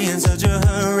gotta be in such a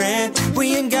hurry.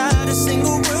 We ain't got a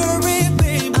single worry,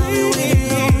 baby. I'll be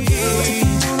waiting on you. If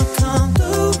you wanna come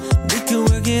through, we can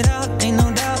work it out, ain't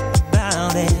no doubt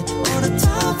about it. On the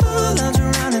top of lounge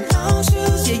around in house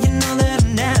shoes, yeah, you know that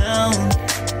I'm down.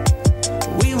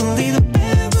 We will leave the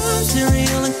bedroom,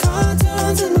 cereal and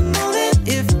cartoons in the morning.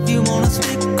 If you wanna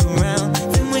stick around,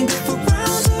 then we go for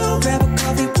round two. Grab a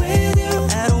coffee with you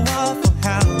at a Waffle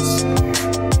House.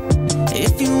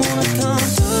 If you wanna come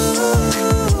through,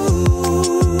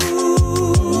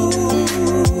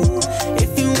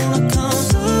 if you wanna come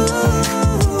through,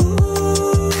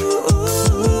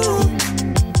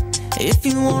 if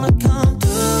you wanna come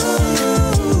through,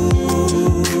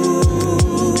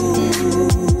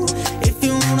 if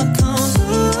you wanna come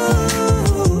through.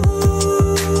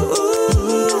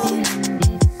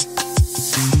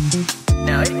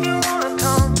 Now if you wanna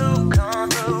come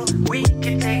through, we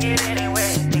can take it anywhere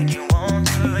you think you want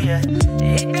to, yeah.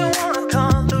 If you wanna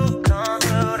come through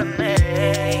to me.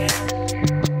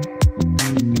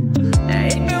 Now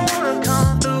if you wanna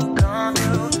come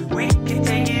through, we can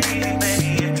take it easy, baby,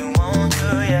 if you want to,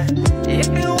 yeah. If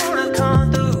you wanna come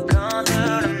through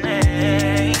to me.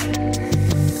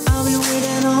 I'll be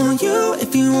waiting on you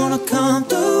if you wanna come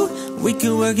through. We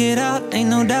could work it out, ain't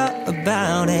no doubt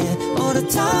about it. On the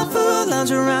top of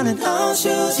lounge around in house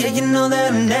shoes, yeah, you know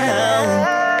that I'm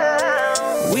down.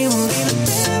 We will leave the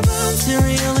bedroom,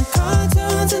 cereal and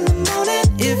cartoons in the morning.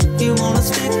 If you wanna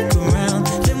stick around,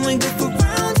 then we go for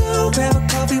round two. Grab a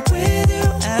coffee with you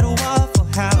at a Waffle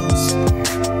House.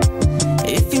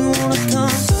 If you wanna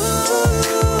come through,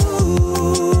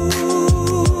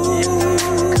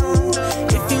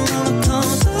 if you wanna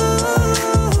come through,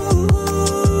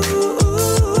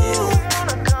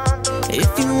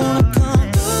 if you wanna come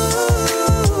through,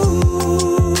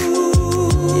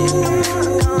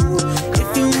 if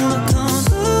you wanna come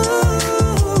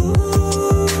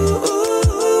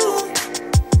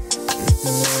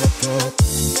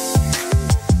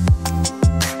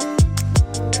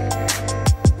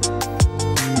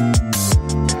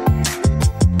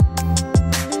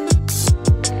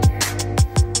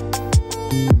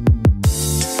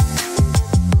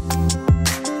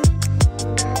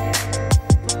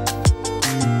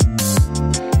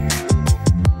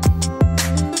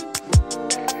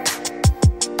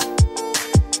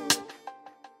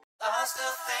I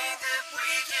still think that we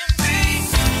can be.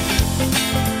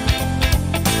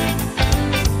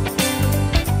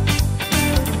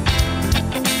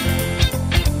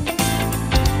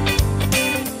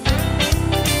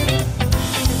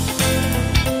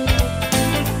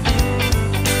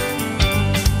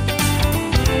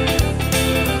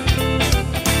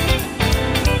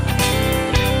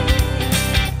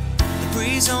 The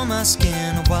breeze on my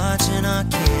skin, watching our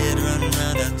kid run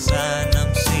around outside, and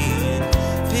I'm seeing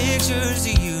pictures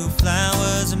of you,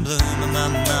 flowers in bloom in my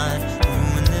mind,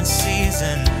 ruin this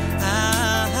season.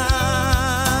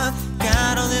 I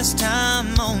got all this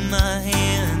time on my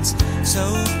hands, so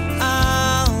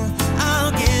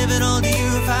I'll give it all to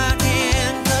you if I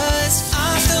can. 'Cause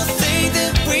I still think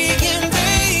that we can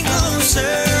be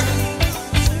closer.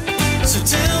 So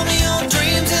tell me your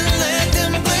dreams and let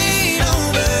them bleed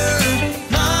over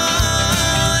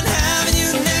mine. Having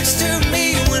you next to me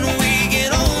when we get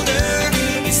older,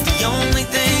 it's the only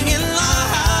thing in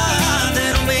life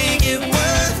that'll make it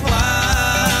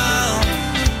worthwhile.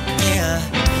 Yeah.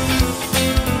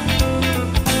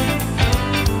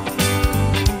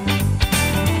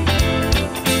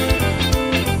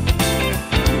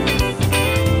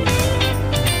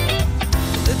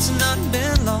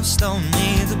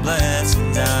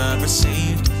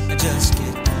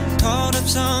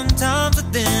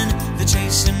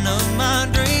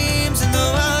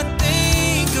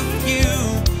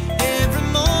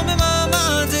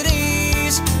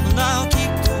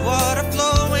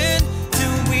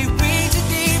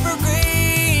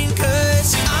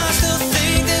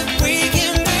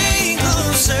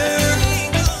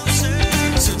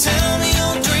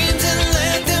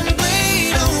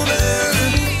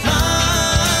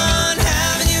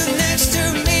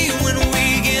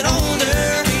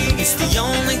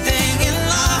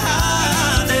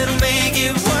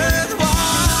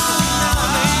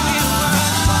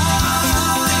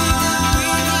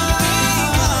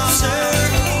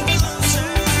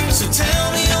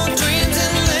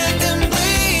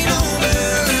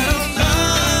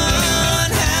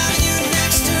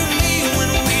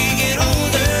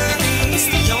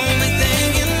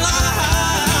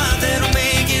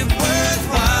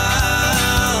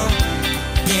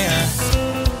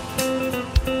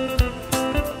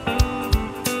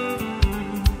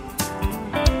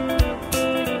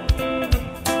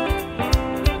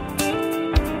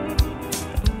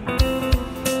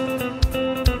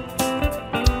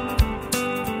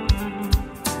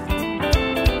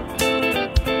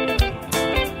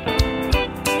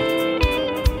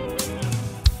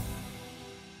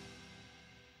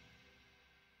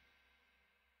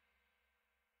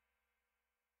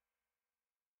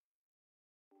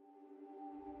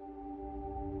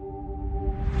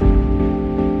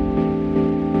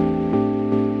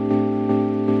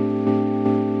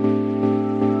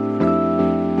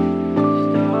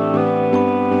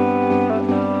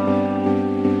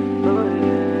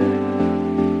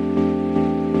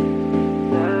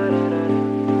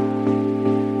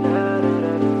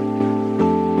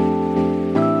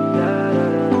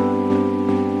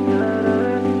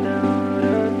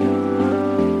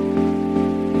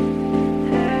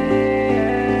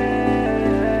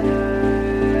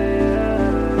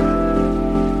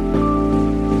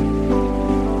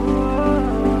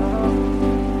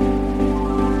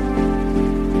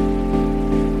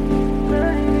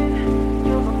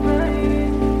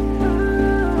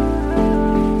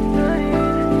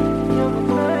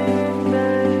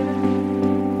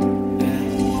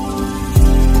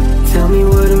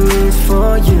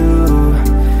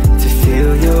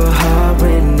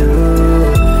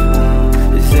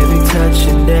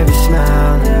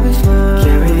 smile.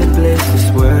 Carry a bliss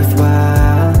that's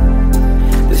worthwhile.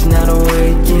 There's not a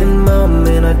waking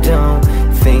moment I don't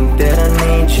think that I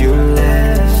need you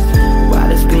less. Why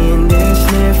does being this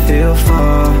near feel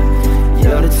far?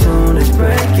 You're the tune that's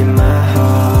breaking my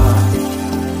heart.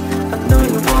 I know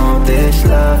you want this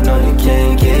love, no you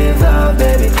can't give up,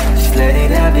 baby. Just let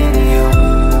it happen to you.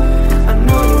 I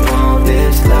know you want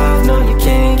this love, no you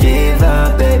can't give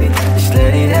up, baby. Just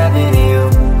let it happen to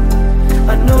you.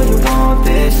 I know you want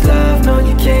this love, no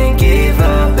you can't give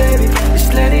up, baby.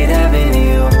 Just let it happen to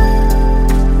you.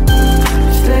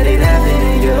 Just let it happen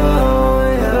to you.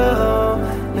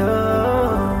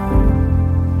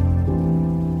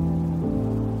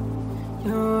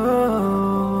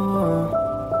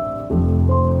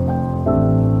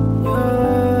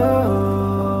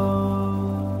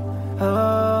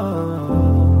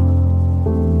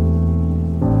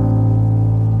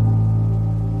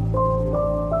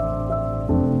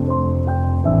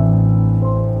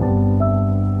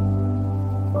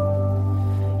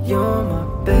 You're my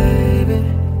baby.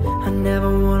 I never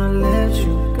wanna let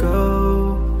you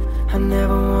go. I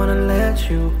never wanna let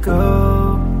you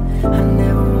go. I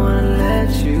never wanna let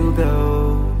you go.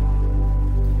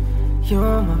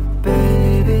 You're my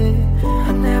baby.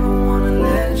 I never wanna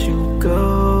let you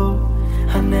go.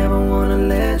 I never wanna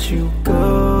let you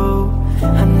go.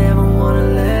 I never wanna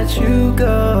let you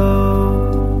go.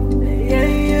 Yeah,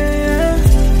 yeah,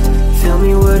 yeah. Tell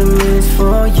me what it means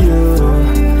for you.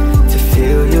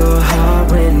 Feel your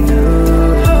heart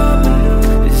renewed.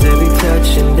 There's every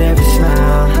touch and every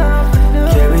smile.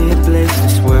 Carry a bliss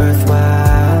that's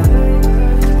worthwhile.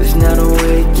 There's not a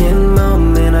waking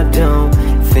moment I don't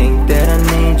think that I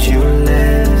need you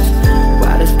less.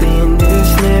 Why does being this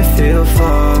near feel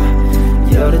far?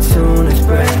 You're the tune that's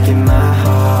breaking my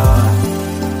heart.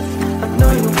 I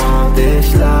know you want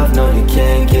this love, no you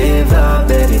can't give up,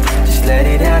 baby. Just let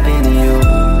it happen to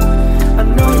you. I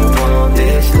know you want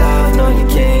this love, no you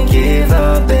can't give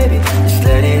up, baby. Just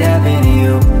let it happen to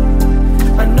you.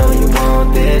 I know you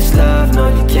want this love, no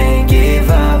you can't give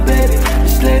up, baby.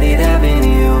 Just let it happen to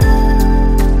you.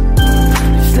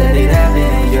 Just let it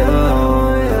happen to you.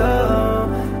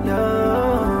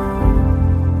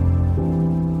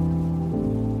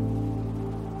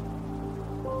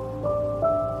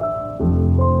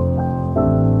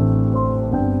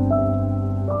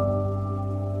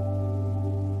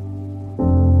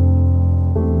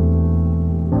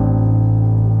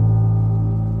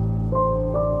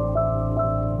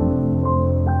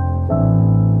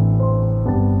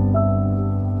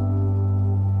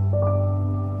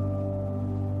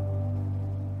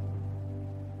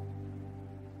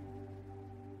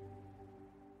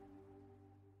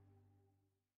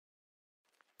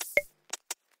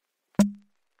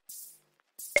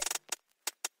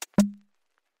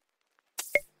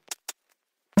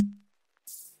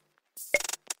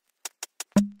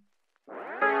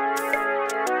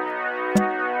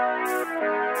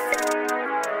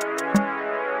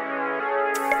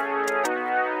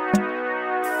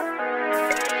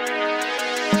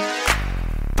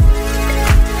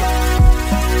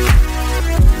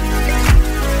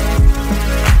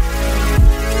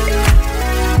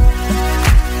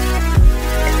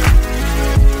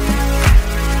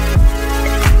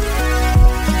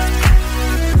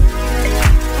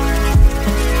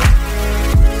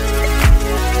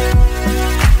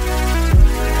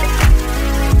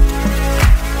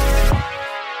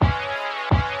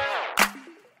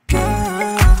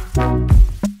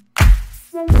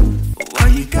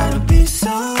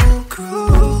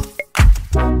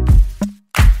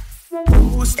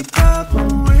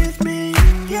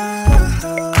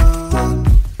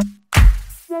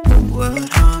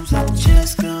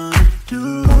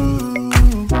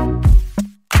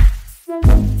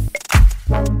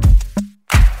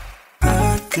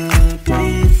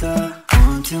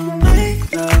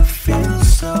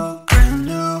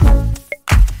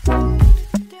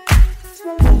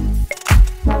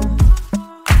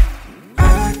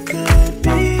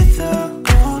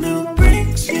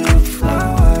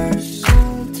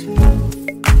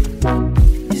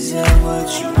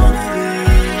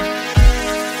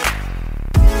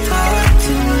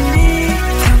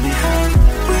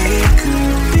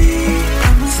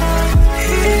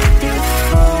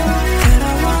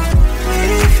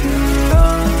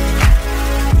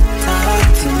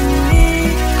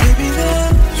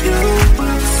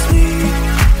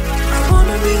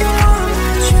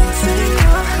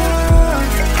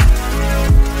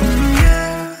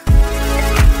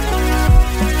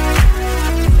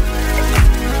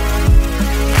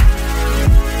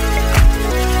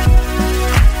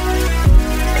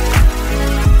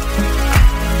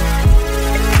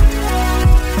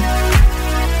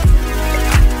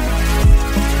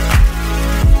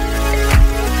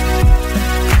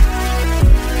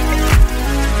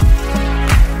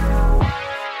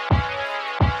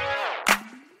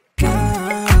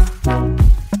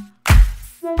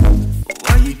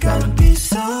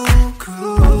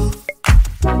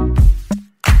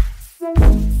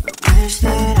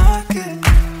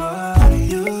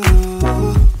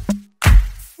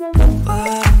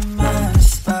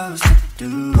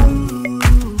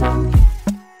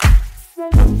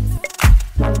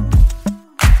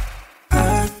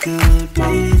 could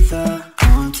be the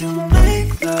one to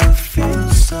make love feel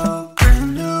so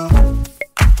brand new.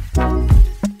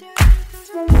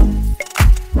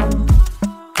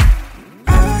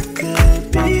 I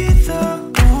could be the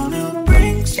one who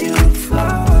brings you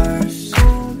flowers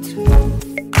too.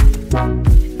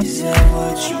 Is that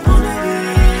what you wanna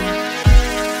be?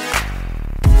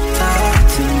 Talk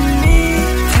to me,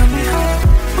 tell me how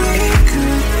we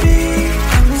could be.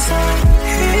 Promise I'll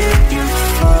hit you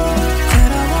fall,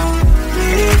 that I won't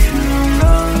leave you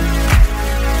alone.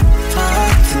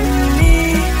 Talk to me,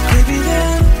 baby,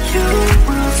 then you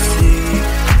will see.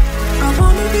 I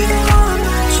wanna be the one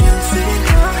that you think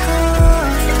of.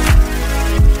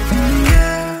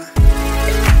 Yeah.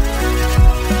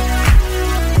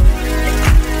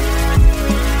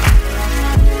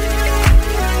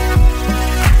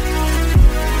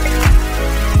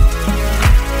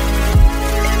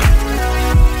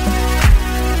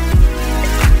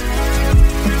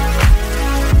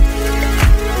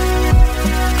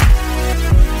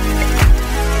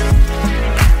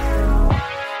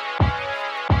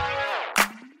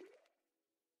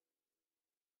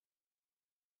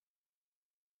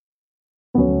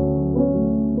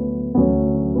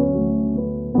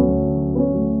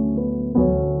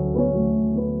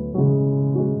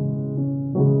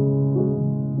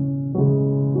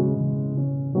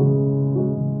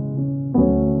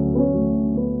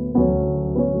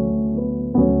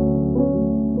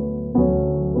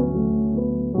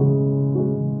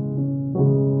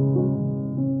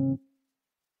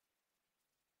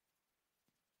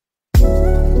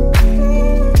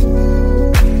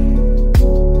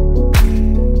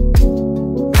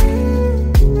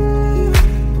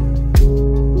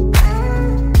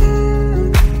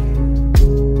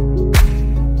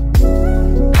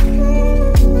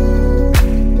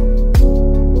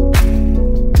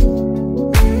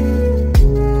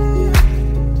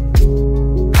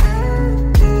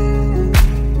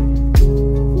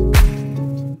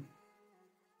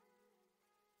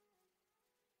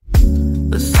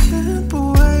 A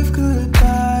simple wave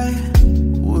goodbye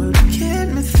would get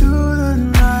me through the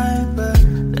night, but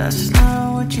that's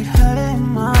not what you had in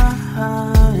mind.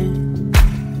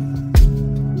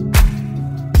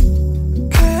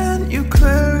 Can you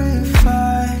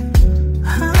clarify? I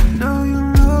know you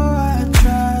know I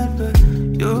tried, but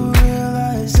you'll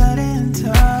realize that in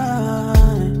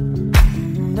time.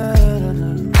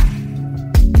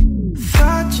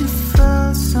 Thought you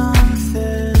felt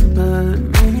something, but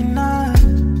maybe not.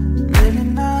 Maybe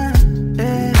not.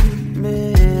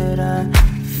 Admit I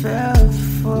fell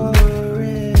for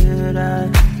it. I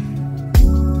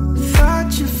thought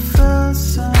you felt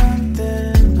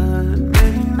something, but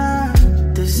maybe not.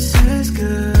 This is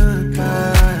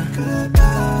goodbye.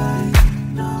 Goodbye.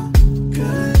 No,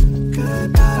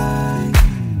 goodbye.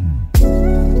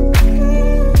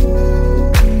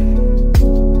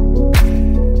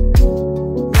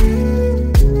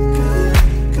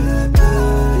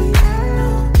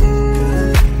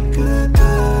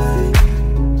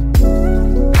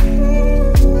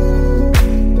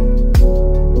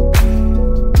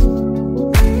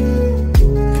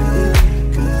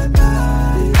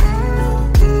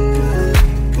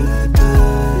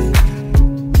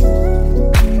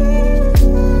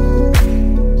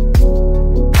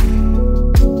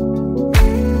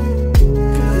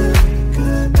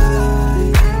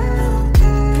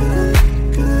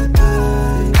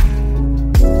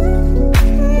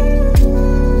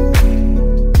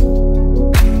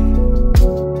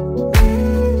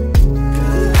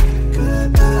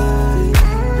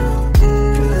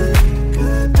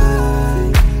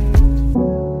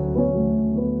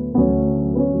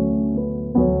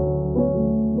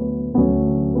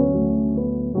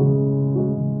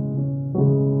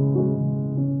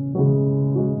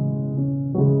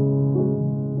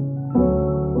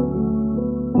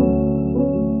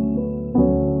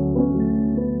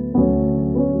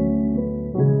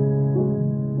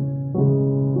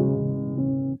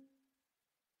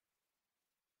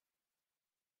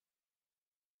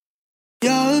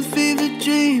 You're a fever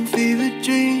dream, fever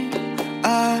dream.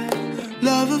 I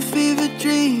love a fever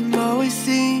dream, always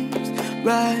seems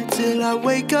right till I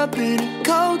wake up in a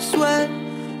cold sweat.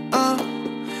 Oh,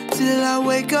 till I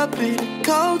wake up in a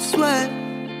cold sweat.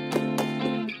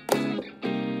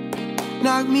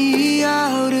 Knock me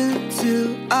out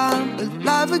until I'm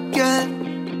alive again.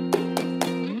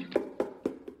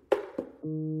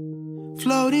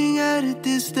 Floating at a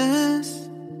distance.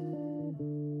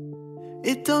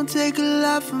 It don't take a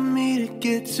lot for me to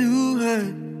get to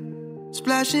her.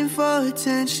 Splashing for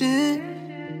attention.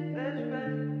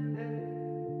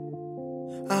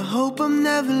 I hope I'm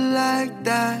never like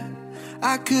that.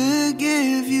 I could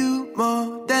give you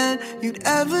more than you'd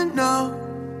ever know.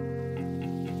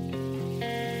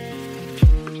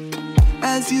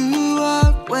 As you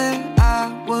are where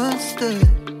I once stood,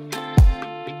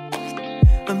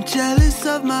 I'm jealous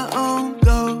of my own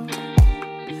goal.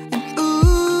 And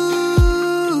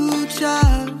ooh,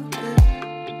 child,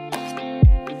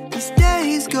 these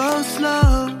days go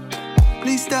slow. At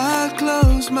least I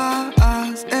close my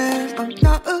eyes and I'm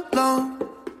not alone.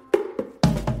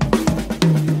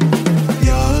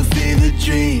 You're a fever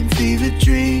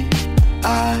dream.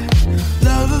 I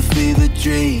love a fever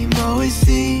dream. Always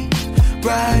seems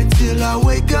right till I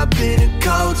wake up in a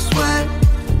cold sweat.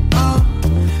 Oh,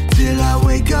 till I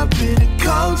wake up in a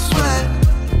cold sweat.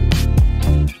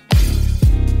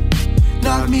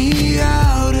 Knock me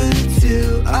out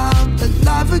until I'm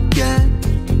alive again.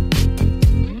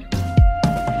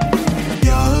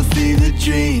 You're a fever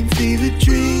dream.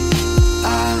 I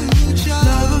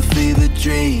love a fever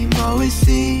dream. Always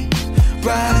seems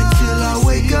right till I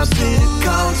wake up in a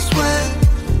cold sweat.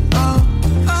 Oh,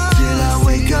 till I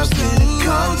wake up in a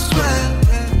cold sweat.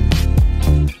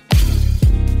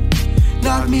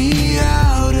 Knock me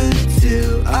out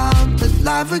until I'm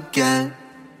alive again.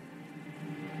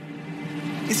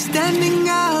 You're standing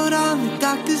out on the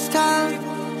doctor's time.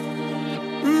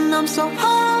 I'm so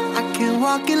high, I can't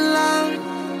walk in line.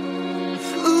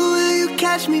 Ooh, will you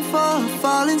catch me for a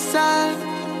fall inside?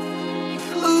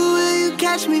 Ooh, will you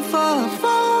catch me for a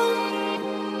fall?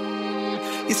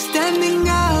 You're standing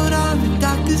out on the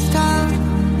doctor's time.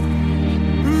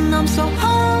 I'm so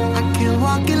high, I can't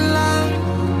walk in line.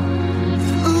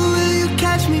 Ooh, will you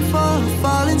catch me for a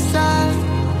fall inside?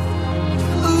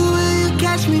 Ooh, will you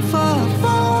catch me for a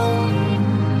fall?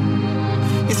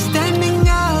 You're standing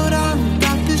out on the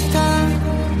doctor's time.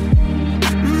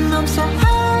 I'm so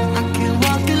high, I can't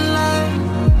walk in line.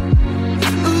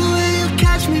 Ooh, will you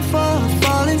catch me for a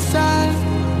fall inside?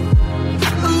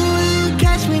 Ooh, will you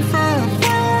catch me for a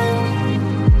fall?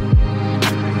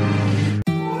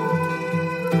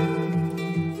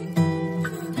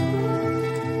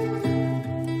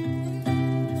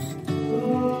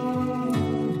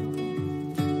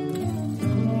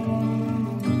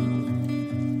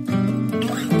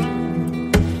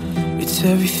 It's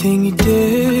everything you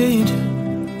did,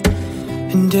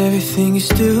 and everything you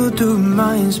still do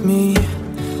reminds me.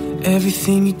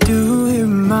 Everything you do, it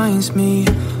reminds me.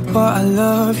 But I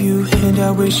love you, and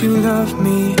I wish you loved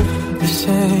me the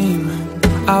same.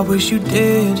 I wish you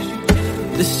did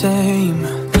the same,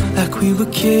 like we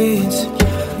were kids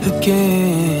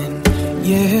again.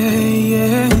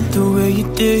 Yeah, the way you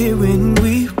did when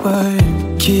we were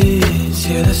kids.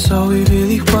 Yeah, that's all we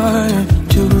really were,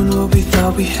 doing what we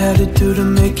thought we had to do to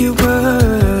make it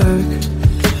work.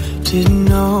 Didn't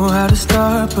know how to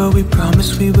start, but we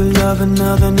promised we would love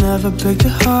another, never break the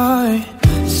heart.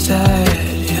 Sad,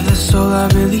 yeah, that's all I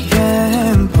really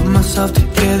am. Put myself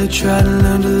together, try to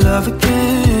learn to love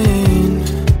again.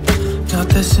 Not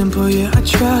that simple, yeah, I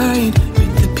tried.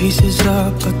 Pick the pieces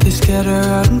up, but they scatter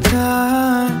out in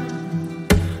time.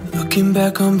 Looking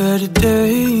back on better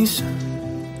days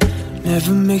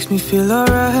never makes me feel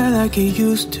alright like it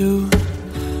used to.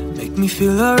 Make me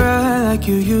feel alright like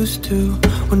you used to.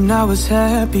 When I was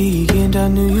happy and I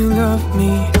knew you loved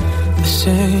me the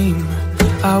same.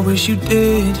 I wish you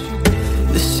did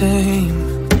the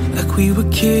same, like we were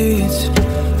kids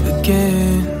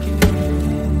again.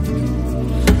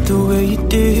 The way you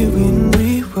did when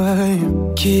we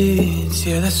were kids.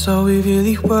 Yeah, that's all we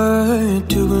really were,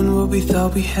 doing what we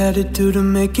thought we had to do to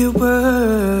make it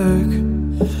work.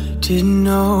 Didn't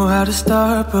know how to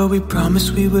start, but we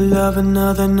promised we would love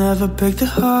another, never break the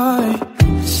heart.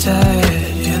 Sad,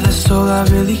 yeah, that's all I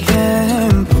really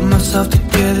am. Put myself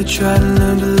together, try to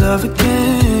learn to love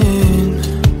again.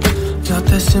 Not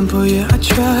that simple, yeah, I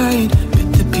tried.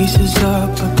 Pick the pieces up,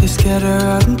 but they scatter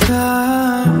out in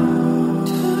time.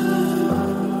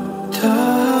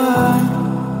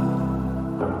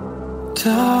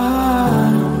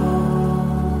 Time.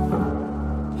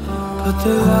 But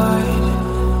they lied,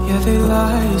 yeah, they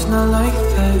lie, it's not like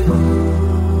that.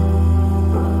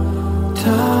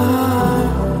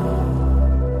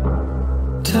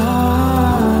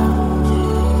 Time.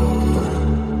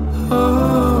 Oh.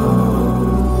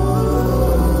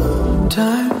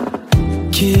 Time.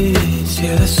 Kids,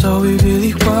 yeah, that's all we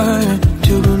really were,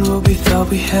 doing what we thought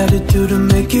we had to do to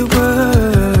make it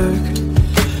work.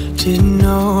 Didn't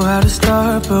know how to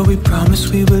start, but we promised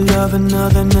we would love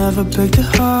another, never break the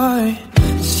heart.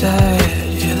 Sad,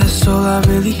 yeah, that's all I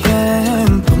really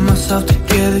am. Put myself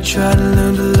together, try to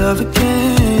learn to love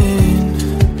again.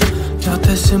 Not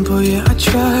that simple, yeah, I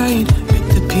tried. Pick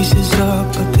the pieces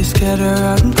up, but they scatter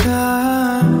out in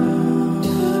time.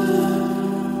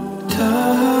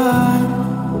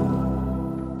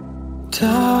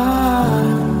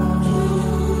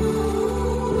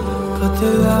 But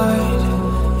they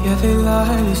lied, yeah they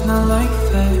lied, it's not like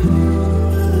that.